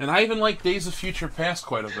 And I even like Days of Future Past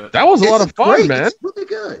quite a bit. That was a lot of fun, great. man. It's really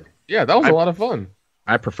good. Yeah, that was a lot of fun.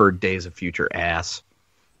 I prefer Days of Future ass.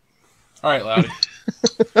 All right, Loudy.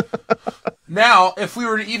 Now, if we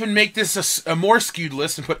were to even make this a more skewed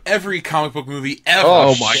list and put every comic book movie ever,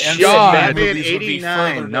 Oh my the MCU God. Batman movies would be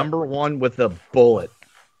 89, further number 1 with a bullet.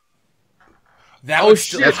 That Oh would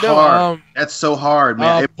shit! That's no, hard. That's so hard,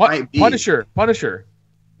 man. It might be. Punisher.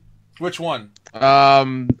 Which one?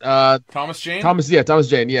 Thomas Jane? Thomas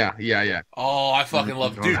Jane. Yeah. Oh, I fucking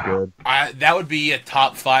love it. Dude, Good. that would be a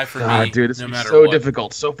top 5 for me, Dude, it's no matter so what.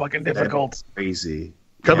 difficult, so fucking difficult. Crazy.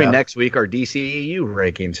 Coming Yeah. next week are DCEU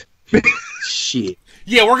rankings. Shit.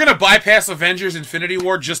 Yeah, we're gonna bypass Avengers Infinity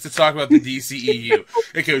War just to talk about the DCEU.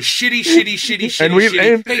 It goes shitty.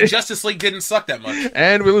 And Hey, Justice League didn't suck that much.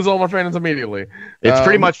 And we lose all our fans immediately. It's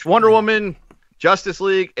pretty much Wonder Woman, Justice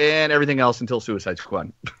League, and everything else until Suicide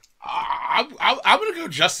Squad. I'm gonna go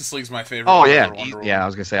Justice League's my favorite. Oh one yeah, over Wonder Woman. yeah. I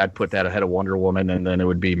was gonna say I'd put that ahead of Wonder Woman, and then it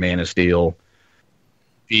would be Man of Steel,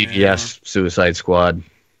 BVS, Suicide Squad,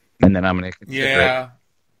 and then I'm gonna Yeah,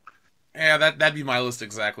 that'd be my list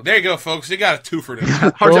exactly. There you go, folks. You got a 2 for today.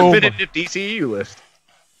 hard to fit into DCEU list.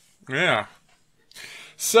 Yeah.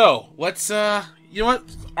 So let's you know what?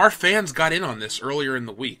 Our fans got in on this earlier in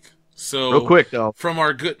the week. So Real quick though, from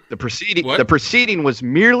our good the proceeding What? the proceeding was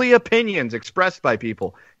merely opinions expressed by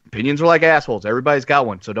people. Opinions are like assholes. Everybody's got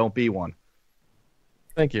one, so don't be one.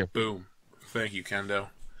 Thank you. boom. Thank you, Kendo.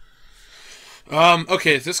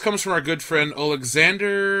 Okay, this comes from our good friend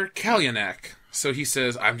Alexander Kalyanak. So he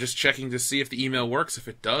says, I'm just checking to see if the email works. If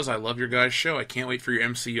it does, I love your guys' show. I can't wait for your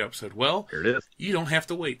MCU episode. Well, Here it is. you don't have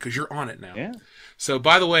to wait because you're on it now. Yeah. So,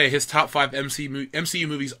 by the way, his top 5 MCU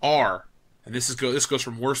movies are, and this goes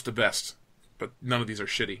from worst to best, but none of these are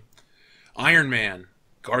shitty. Iron Man,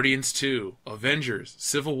 Guardians 2, Avengers,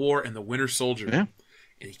 Civil War, and The Winter Soldier. Yeah.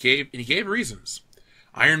 And he gave reasons.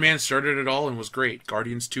 Iron Man started it all and was great.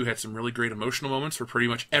 Guardians 2 had some really great emotional moments for pretty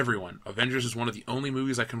much everyone. Avengers is one of the only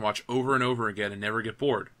movies I can watch over and over again and never get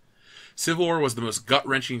bored. Civil War was the most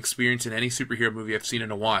gut-wrenching experience in any superhero movie I've seen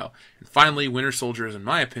in a while. And finally, Winter Soldier is, in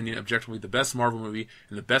my opinion, objectively the best Marvel movie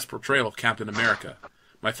and the best portrayal of Captain America.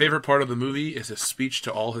 My favorite part of the movie is his speech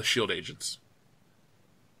to all his S.H.I.E.L.D. agents.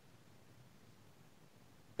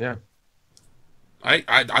 Yeah.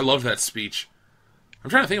 I love that speech. I'm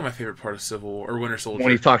trying to think of my favorite part of Civil War or Winter Soldier.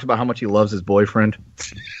 When he talks about how much he loves his boyfriend.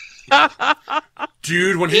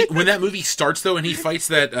 Dude, when that movie starts though and he fights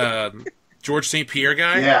that George St. Pierre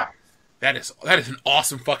guy, Yeah. that is an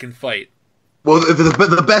awesome fucking fight. Well,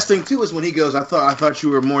 the best thing too is when he goes, I thought you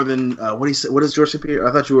were more than what he said. What is George St. Pierre?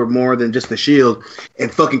 I thought you were more than just the shield.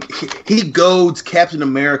 And fucking, he goads Captain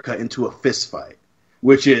America into a fist fight,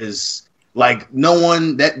 which is like no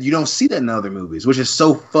one that you don't see that in other movies, which is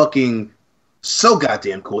so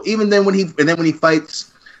goddamn cool. Even then when he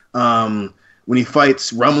fights Rumlow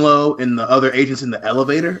and the other agents in the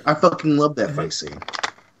elevator, I fucking love that fight scene.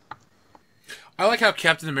 I like how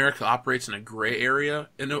Captain America operates in a gray area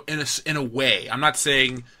in a way. I'm not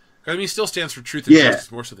saying, I mean, he still stands for truth and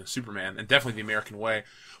justice more so than Superman, and definitely the American way.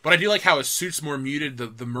 But I do like how his suit's more muted.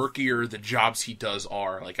 The murkier the jobs he does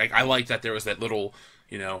are. Like I like that there was that little,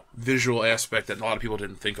 visual aspect that a lot of people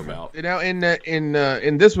didn't think about. Now in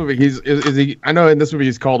this movie, is he? I know in this movie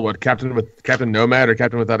he's called what? Captain Nomad or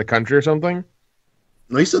Captain Without a Country or something.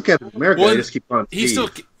 No, he's still Captain America. Well, They just keep on. He's Steve.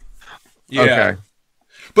 still, yeah. Okay.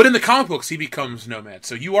 But in the comic books, he becomes Nomad.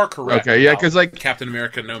 So you are correct. Okay, yeah, about 'cause, like- Captain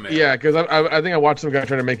America Nomad. Yeah, because I think I watched some guy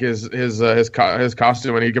trying to make his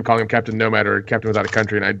costume, and he kept calling him Captain Nomad or Captain Without a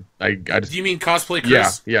Country, and I just Do you mean cosplay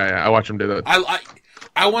Chris? yeah I watched him do that.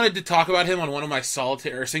 I wanted to talk about him on one of my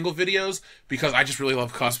solitaire single videos because I just really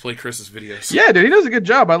love cosplay Chris's videos. Yeah, dude, he does a good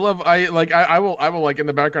job. I will like in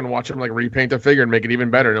the background watch him like repaint a figure and make it even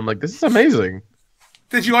better, and I'm like, this is amazing.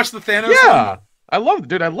 Did you watch the Thanos? Yeah. one? I love it,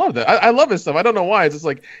 dude. I love that. I love his stuff. I don't know why. It's just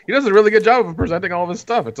like he does a really good job of presenting all of his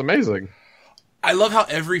stuff. It's amazing. I love how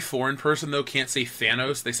every foreign person though can't say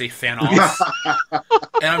Thanos; they say Thanos,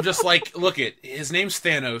 and I'm just like, look it. His name's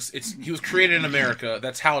Thanos. He was created in America.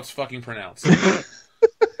 That's how it's fucking pronounced.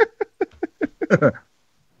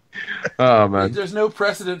 Oh man. There's no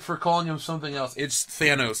precedent for calling him something else. It's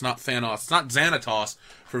Thanos, not Thanos. It's not Xanatos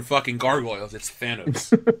for fucking gargoyles. It's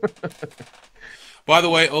Thanos. By the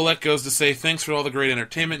way, Oleg goes to say thanks for all the great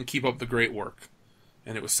entertainment and keep up the great work.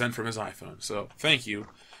 And it was sent from his iPhone. So thank you,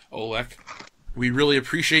 Oleg. We really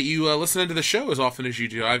appreciate you listening to the show as often as you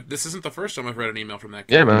do. This isn't the first time I've read an email from that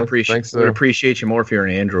guy. Yeah, man. Thanks. Would appreciate you more if you're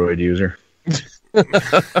an Android user.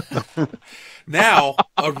 Now,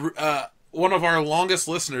 one of our longest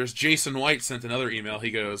listeners, Jason White, sent another email.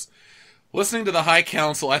 He goes, listening to the High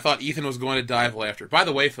Council, I thought Ethan was going to die of laughter. By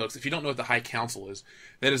the way, folks, if you don't know what the High Council is,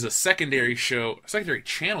 that is a secondary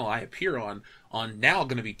channel I appear on now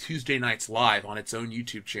going to be Tuesday nights live on its own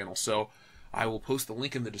YouTube channel. So I will post the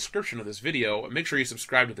link in the description of this video, and make sure you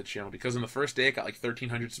subscribe to the channel, because in the first day it got like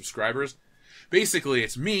 1,300 subscribers. Basically,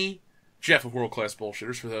 it's me, Jeff of World Class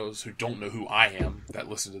Bullshitters, for those who don't know who I am that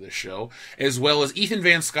listen to this show, as well as Ethan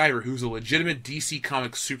Van Sciver, who's a legitimate DC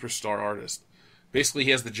Comics superstar artist. Basically,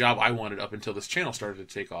 he has the job I wanted up until this channel started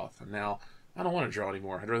to take off, and now I don't want to draw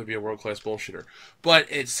anymore. I'd rather be a world-class bullshitter. But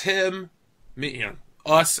it's him, me,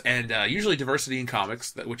 us, and usually Diversity in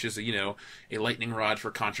Comics, which is a lightning rod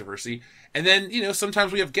for controversy. And then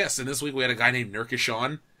sometimes we have guests. And this week we had a guy named Nurkish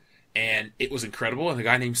on, and it was incredible. And a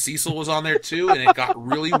guy named Cecil was on there too, and it got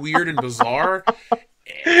really weird and bizarre.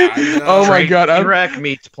 And, oh my god! Trainwreck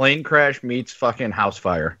meets plane crash meets fucking house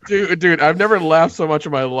fire. Dude, I've never laughed so much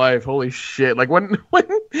in my life. Holy shit! Like when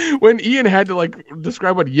Ian had to like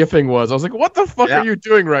describe what yiffing was, I was like, "What the fuck are you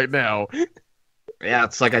doing right now?" Yeah,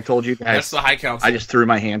 it's like I told you guys. That's the High Council. I just threw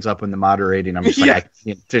my hands up in the moderating. I'm just like,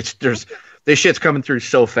 there's this shit's coming through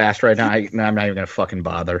so fast right now. I'm not even gonna fucking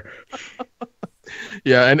bother.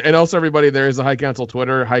 Yeah, and also everybody, there is a High Council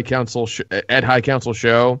Twitter, High Council at High Council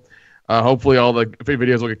Show. Hopefully all the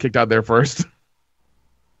videos will get kicked out there first.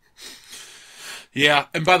 Yeah,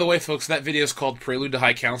 and by the way, folks, that video is called Prelude to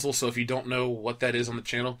High Council, so if you don't know what that is on the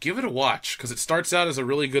channel, give it a watch, because it starts out as a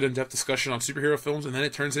really good in-depth discussion on superhero films, and then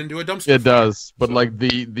it turns into a dumpster fire. It does, but like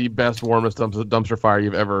the best, warmest dumpster fire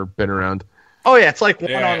you've ever been around. Oh yeah, it's like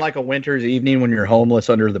one on like a winter's evening when you're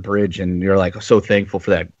homeless under the bridge and you're like so thankful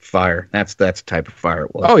for that fire. That's the type of fire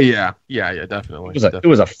it was. Oh yeah, definitely. It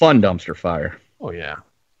was a fun dumpster fire. Oh yeah.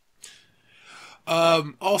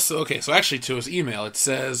 Also, okay, so actually to his email, it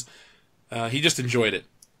says he just enjoyed it.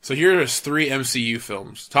 So here are his 3 MCU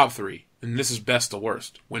films, top 3, and this is best to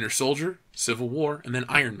worst: Winter Soldier, Civil War, and then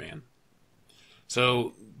Iron Man.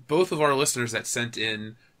 So both of our listeners that sent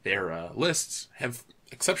in their lists have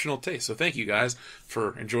exceptional taste. So thank you guys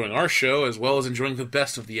for enjoying our show as well as enjoying the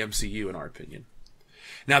best of the MCU in our opinion.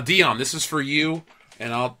 Now, Dion, this is for you,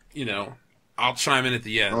 and I'll chime in at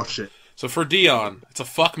the end. Oh shit! So for Dion, it's a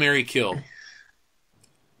fuck, marry, kill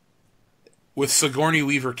with Sigourney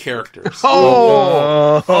Weaver characters.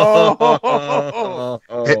 Oh.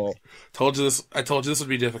 Told you this. I told you this would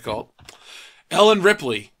be difficult. Ellen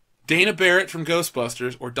Ripley, Dana Barrett from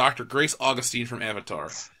Ghostbusters, or Dr. Grace Augustine from Avatar.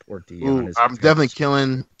 Ooh, I'm definitely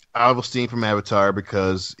killing Augustine from Avatar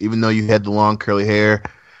because even though you had the long curly hair,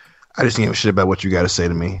 I just didn't give a shit about what you got to say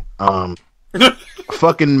to me. I'm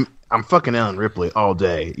fucking Ellen Ripley all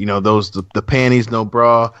day. You know, the panties, no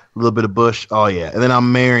bra, a little bit of bush. Oh yeah, and then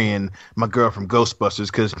I'm marrying my girl from Ghostbusters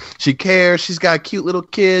because she cares. She's got a cute little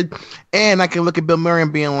kid, and I can look at Bill Murray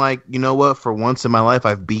and being like, you know what? For once in my life,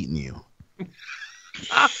 I've beaten you.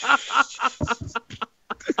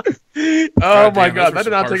 Oh my god, that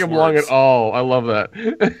did not take him long at all. I love that.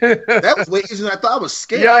 That was way easier than I thought. I was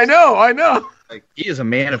scared. Yeah, I know. Like, he is a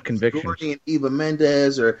man of conviction. Sigourney and Eva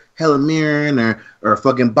Mendes or Helen Mirren or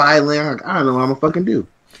fucking Bailing. I don't know what I'm gonna fucking do.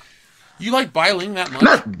 You like Bailing that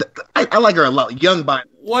much? I like her a lot. Young Bailing.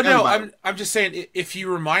 Well, no, I'm just saying. If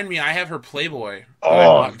you remind me, I have her Playboy. Oh, I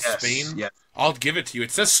bought in yes, Spain. yes. I'll give it to you.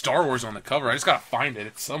 It says Star Wars on the cover. I just gotta find it.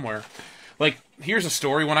 It's somewhere. Like, here's a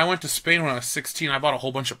story. When I went to Spain when I was 16, I bought a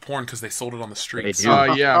whole bunch of porn because they sold it on the streets.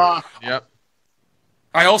 Yeah. Yep.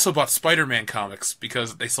 I also bought Spider-Man comics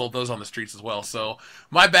because they sold those on the streets as well. So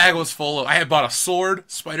my bag was full of. I had bought a sword,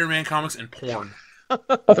 Spider-Man comics, and porn.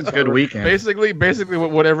 That's a good weekend. Basically,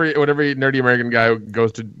 what every nerdy American guy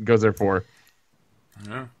goes there for.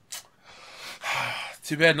 Yeah.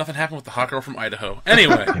 Too bad nothing happened with the hot girl from Idaho.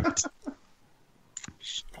 Anyway,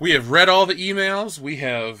 we have read all the emails.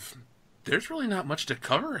 There's really not much to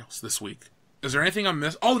cover else this week. Is there anything I'm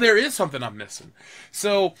missing? Oh, there is something I'm missing.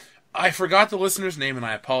 So, I forgot the listener's name, and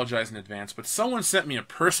I apologize in advance, but someone sent me a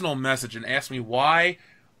personal message and asked me why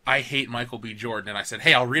I hate Michael B. Jordan. And I said,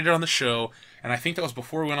 hey, I'll read it on the show. And I think that was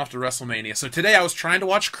before we went off to WrestleMania. So today I was trying to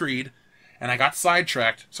watch Creed, and I got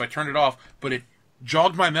sidetracked, so I turned it off, but it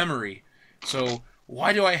jogged my memory. So,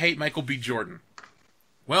 why do I hate Michael B. Jordan?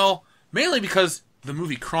 Well, mainly because the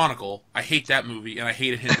movie Chronicle, I hate that movie, and I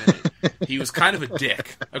hated him in it. He was kind of a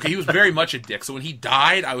dick. Okay, he was very much a dick, so when he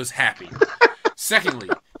died, I was happy. Secondly,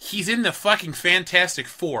 he's in the fucking Fantastic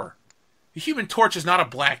Four. The Human Torch is not a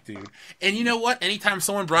black dude. And you know what? Anytime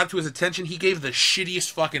someone brought it to his attention, he gave the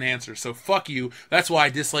shittiest fucking answer. So fuck you. That's why I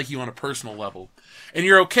dislike you on a personal level. And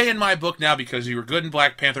you're okay in my book now because you were good in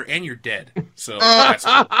Black Panther and you're dead. So that's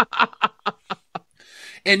cool.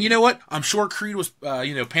 And you know what? I'm sure Creed was,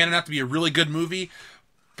 panning out to be a really good movie.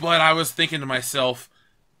 But I was thinking to myself,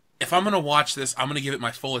 if I'm going to watch this, I'm going to give it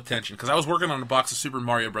my full attention. Because I was working on a box of Super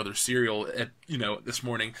Mario Brothers cereal this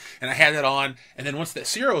morning. And I had that on. And then once that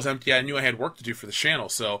cereal was empty, I knew I had work to do for the channel.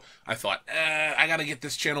 So I thought, I got to get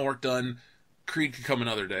this channel work done. Creed could come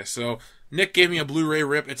another day. So Nick gave me a Blu-ray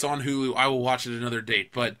rip. It's on Hulu. I will watch it another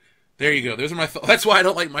date. But there you go. Those are my that's why I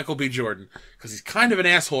don't like Michael B. Jordan. Because he's kind of an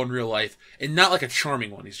asshole in real life. And not like a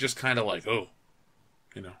charming one. He's just kind of like,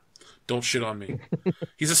 don't shit on me.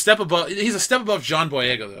 He's a step above John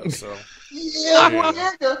Boyega, though. So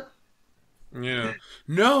Boyega. Yeah.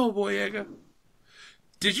 No, Boyega.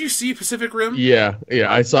 Did you see Pacific Rim? Yeah.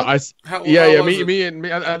 I saw. I think me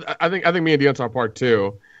and Dion saw part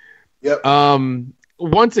 2. Yep.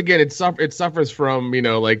 Once again, it suffers from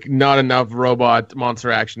not enough robot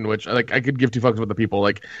monster action, which I could give two fucks about the people.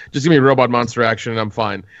 Like, just give me robot monster action and I'm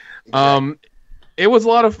fine. Exactly. It was a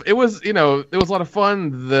lot of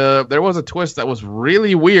fun. There was a twist that was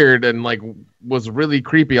really weird and was really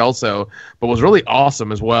creepy also, but was really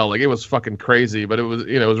awesome as well. Like, it was fucking crazy, but it was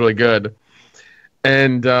it was really good.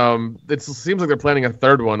 And it seems like they're planning a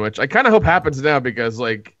third one, which I kind of hope happens now because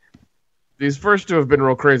these first 2 have been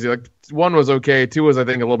real crazy. 1 was okay, 2 was I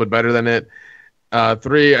think a little bit better than it.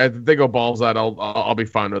 3, if they go balls out, I'll be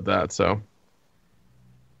fine with that. So.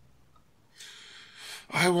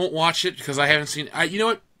 I won't watch it because I haven't seen. You know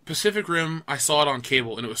what? Pacific Rim, I saw it on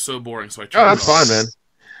cable, and it was so boring, so I Oh, turned that's it off. fine,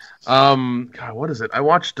 man. God, what is it? I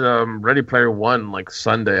watched Ready Player One like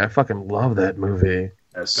Sunday. I fucking love that movie.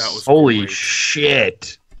 That was Holy great.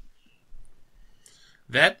 shit!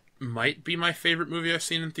 That might be my favorite movie I've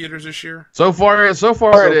seen in theaters this year. So far it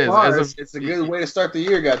is. It's a good way to start the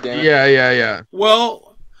year, goddammit. Yeah.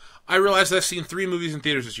 Well, I realized I've seen 3 movies in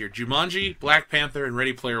theaters this year: Jumanji, Black Panther, and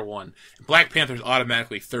Ready Player One. Black Panther's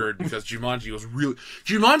automatically third because Jumanji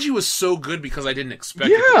was so good because I didn't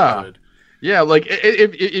expect it to be good. Yeah, like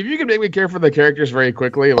if you can make me care for the characters very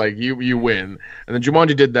quickly, like you win. And then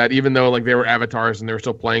Jumanji did that, even though like they were avatars and they were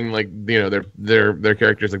still playing like their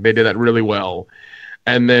characters, like they did that really well.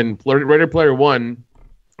 And then Ready Player One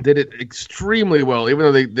did it extremely well, even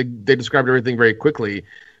though they described everything very quickly.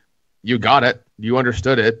 You got it, you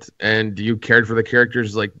understood it, and you cared for the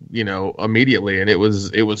characters like immediately, and it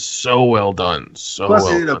was so well done. So Plus,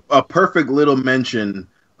 well it did a perfect little mention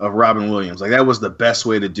of Robin Williams. Like that was the best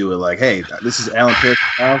way to do it. Like, hey, this is Alan Parrish's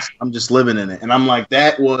house. I'm just living in it, and I'm like,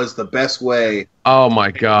 that was the best way. Oh my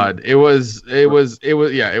god, it was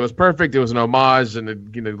perfect. It was an homage, and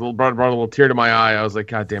it brought a little tear to my eye. I was like,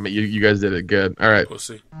 God damn it, you guys did it good. All right,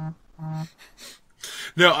 Pussy.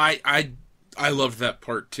 No, I loved that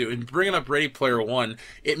part too. And bringing up Ready Player One,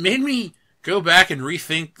 it made me go back and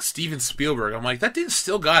rethink Steven Spielberg. I'm like, that dude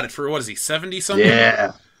still got it for, what is he, 70 something?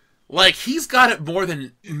 Yeah. Like, he's got it more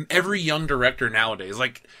than every young director nowadays.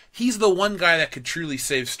 Like, he's the one guy that could truly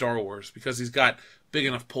save Star Wars because he's got big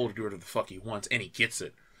enough pull to do whatever the fuck he wants, and he gets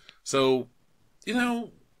it. So,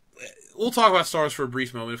 we'll talk about Star Wars for a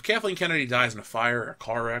brief moment. If Kathleen Kennedy dies in a fire or a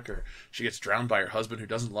car wreck, or she gets drowned by her husband who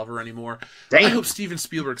doesn't love her anymore, I hope Steven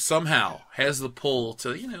Spielberg somehow has the pull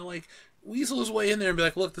to, weasel his way in there and be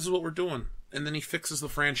like, look, this is what we're doing. And then he fixes the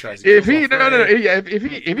franchise. If he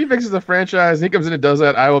fixes the franchise and he comes in and does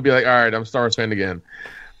that, I will be like, all right, I'm a Star Wars fan again.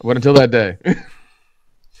 But until that day.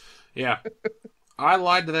 Yeah. I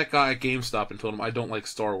lied to that guy at GameStop and told him I don't like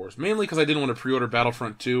Star Wars. Mainly because I didn't want to pre-order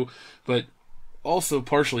Battlefront 2, but also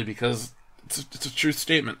partially because it's a truth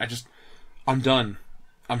statement. I'm done.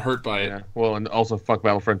 I'm hurt by it. Yeah. Well, and also fuck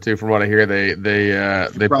Battlefront 2. From what I hear, they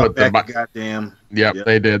Brought put back the goddamn. Yep,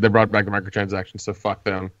 they did. They brought back the microtransactions, so fuck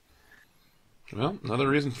them. Well, another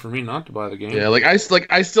reason for me not to buy the game. Yeah,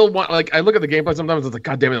 I still want, I look at the gameplay sometimes, it's like,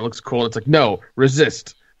 God damn it looks cool. And it's like, no,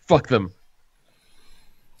 resist. Fuck them.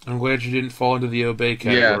 I'm glad you didn't fall into the obey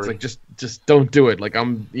category. Yeah, it's like, just don't do it. Like, I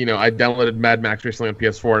downloaded Mad Max recently on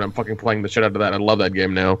PS4, and I'm fucking playing the shit out of that. I love that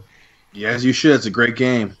game now. Yeah, as you should. It's a great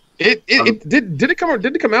game. Did it come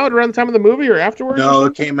out around the time of the movie or afterwards? No,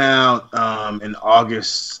 it came out in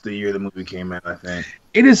August, the year the movie came out, I think.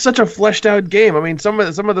 It is such a fleshed out game. I mean, some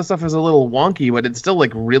of the stuff is a little wonky, but it's still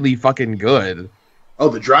like really fucking good. Oh,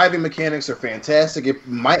 the driving mechanics are fantastic. It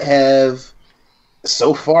might have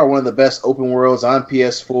so far one of the best open worlds on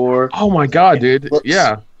PS4. Oh my god, dude!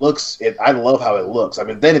 I love how it looks. I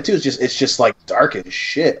mean, then it's just like dark as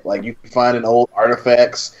shit. Like you can find old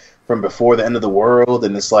artifacts from before the end of the world,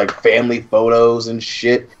 and it's like family photos and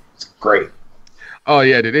shit. It's great. Oh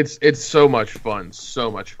yeah, dude! It's so much fun.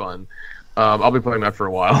 So much fun. I'll be playing that for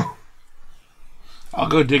a while. I'll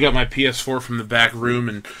go dig out my PS4 from the back room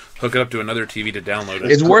and hook it up to another TV to download it.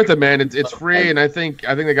 It's worth it, man. It's free, and I think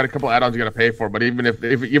they got a couple add-ons you got to pay for. But even if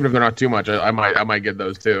they're not too much, I might get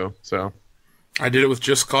those too. So I did it with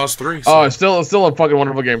Just Cause 3. So. Oh, it's still a fucking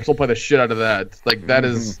wonderful game. Still play the shit out of that. Like that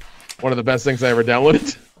is one of the best things I ever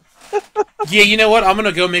downloaded. Yeah, you know what? I'm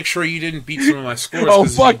gonna go make sure you didn't beat some of my scores. Oh,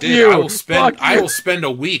 fuck you! I will spend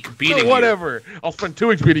a week beating you. Whatever. I'll spend 2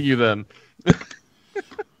 weeks beating you then.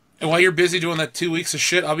 And while you're busy doing that 2 weeks of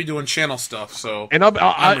shit, I'll be doing channel stuff. So and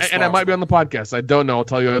I might be on the podcast. I don't know. I'll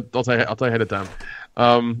tell you. I'll tell you ahead of time.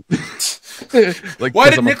 Why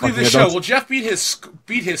did Nick leave the show? Well, Jeff beat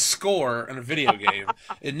his score in a video game,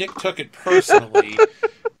 and Nick took it personally.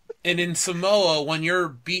 And in Samoa, when you're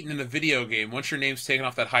beaten in a video game, once your name's taken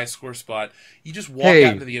off that high score spot, you just walk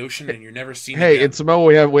out into the ocean and you're never seen again. In Samoa,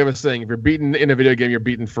 we have a saying: if you're beaten in a video game, you're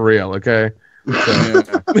beaten for real. Okay. So.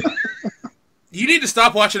 You need to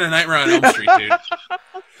stop watching A Nightmare on Elm Street, dude.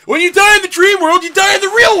 When you die in the dream world, you die in the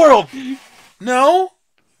real world.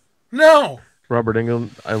 No. Robert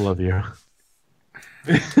Englund, I love you.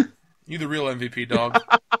 You the real MVP, dog.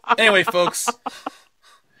 Anyway, folks,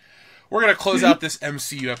 we're going to close out this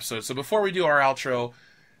MCU episode. So before we do our outro,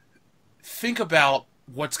 think about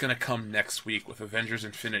what's going to come next week with Avengers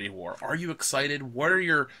Infinity War. Are you excited? What are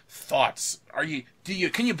your thoughts?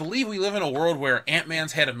 Can you believe we live in a world where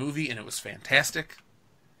Ant-Man's had a movie and it was fantastic?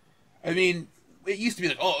 I mean, it used to be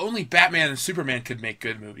like, oh, only Batman and Superman could make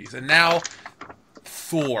good movies. And now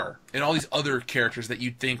Thor and all these other characters that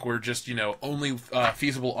you'd think were just, only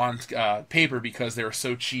feasible on paper because they were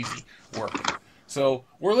so cheesy working. So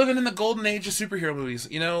we're living in the golden age of superhero movies.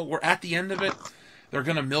 We're at the end of it. They're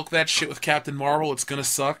going to milk that shit with Captain Marvel. It's going to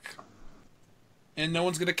suck. And no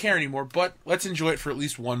one's going to care anymore. But let's enjoy it for at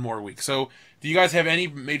least one more week. So do you guys have any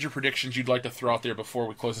major predictions you'd like to throw out there before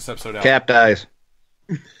we close this episode out? Cap dies.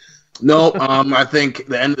 No, I think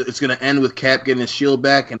it's going to end with Cap getting his shield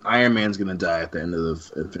back, and Iron Man's going to die at the end of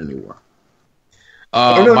the Infinity War.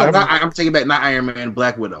 I'm taking back not Iron Man,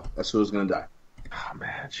 Black Widow. That's who's going to die. Oh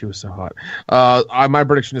man, she was so hot. My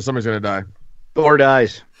prediction is somebody's going to die. Thor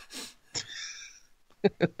dies.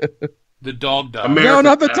 The dog dies. No,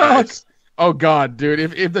 not the dog. Oh god, dude!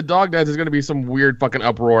 If the dog dies, there's going to be some weird fucking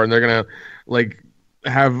uproar, and they're going to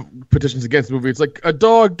have petitions against the movie. It's like, a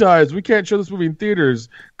dog dies. We can't show this movie in theaters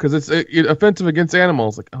because it's offensive against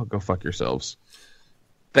animals. Like, oh, go fuck yourselves.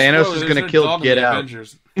 Thanos is going to kill Get Out.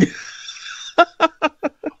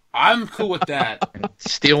 I'm cool with that.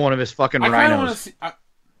 Steal one of his fucking rhinos.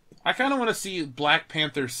 I kind of want to see Black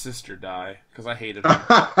Panther's sister die because I hated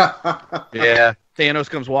her. Yeah. Thanos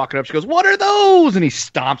comes walking up. She goes, "What are those?" And he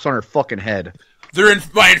stomps on her fucking head. They're in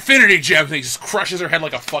my Infinity Gems, and he just crushes her head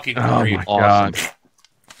like a fucking grape. Oh my god.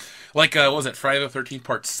 Like, what was it, Friday the 13th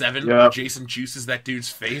Part 7, where Jason juices that dude's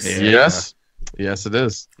face? Yeah. Yes, it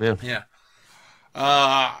is. Yeah. Yeah.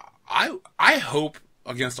 I hope,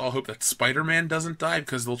 against all hope, that Spider-Man doesn't die,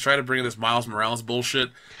 because they'll try to bring in this Miles Morales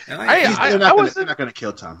bullshit. And they're not going to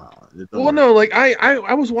kill Tom Holland. Well, no,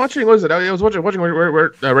 I was watching, what was it? I was watching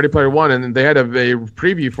Ready Player One, and they had a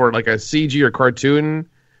preview for, like, a CG or cartoon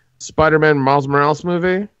Spider-Man Miles Morales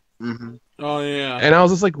movie. Mm-hmm. Oh, yeah. And I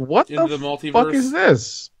was just like, what the multiverse? Fuck is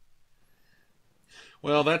this?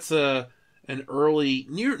 Well, that's an early...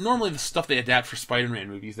 Normally the stuff they adapt for Spider-Man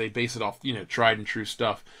movies, they base it off, tried and true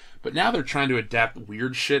stuff. But now they're trying to adapt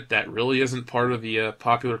weird shit that really isn't part of the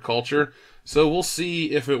popular culture. So we'll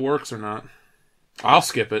see if it works or not. I'll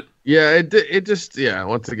skip it. Yeah, it just... Yeah,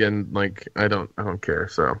 once again, like, I don't care,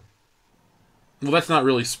 so... Well, that's not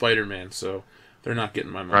really Spider-Man, so they're not getting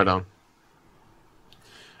my money. Right on.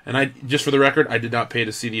 And just for the record, I did not pay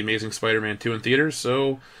to see The Amazing Spider-Man 2 in theaters,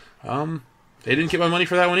 so... They didn't get my money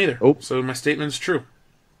for that one either. Oh. So my statement is true.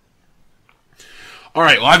 All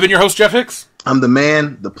right. Well, I've been your host, Jeff Hicks. I'm the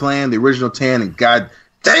man, the plan, the original tan, and god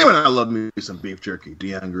damn it, I love me some beef jerky.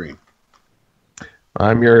 Dion Green.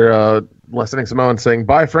 I'm your listening Simone saying,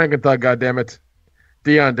 bye, Frankenthug, goddammit.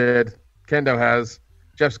 Dion did. Kendo has.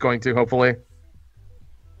 Jeff's going to, hopefully.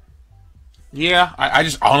 Yeah, I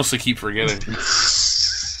just honestly keep forgetting.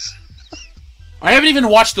 I haven't even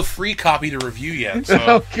watched the free copy to review yet, so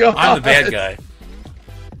I'm the bad guy.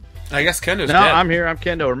 I guess Kendo's dead. I'm here. I'm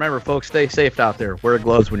Kendo. Remember, folks, stay safe out there. Wear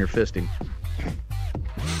gloves when you're fisting.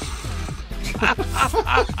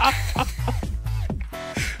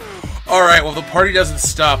 All right, well, the party doesn't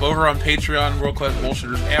stop. Over on Patreon, World Class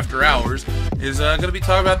Bullshitters After Hours is going to be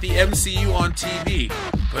talking about the MCU on TV.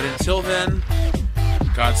 But until then,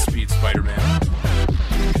 Godspeed, Spider-Man.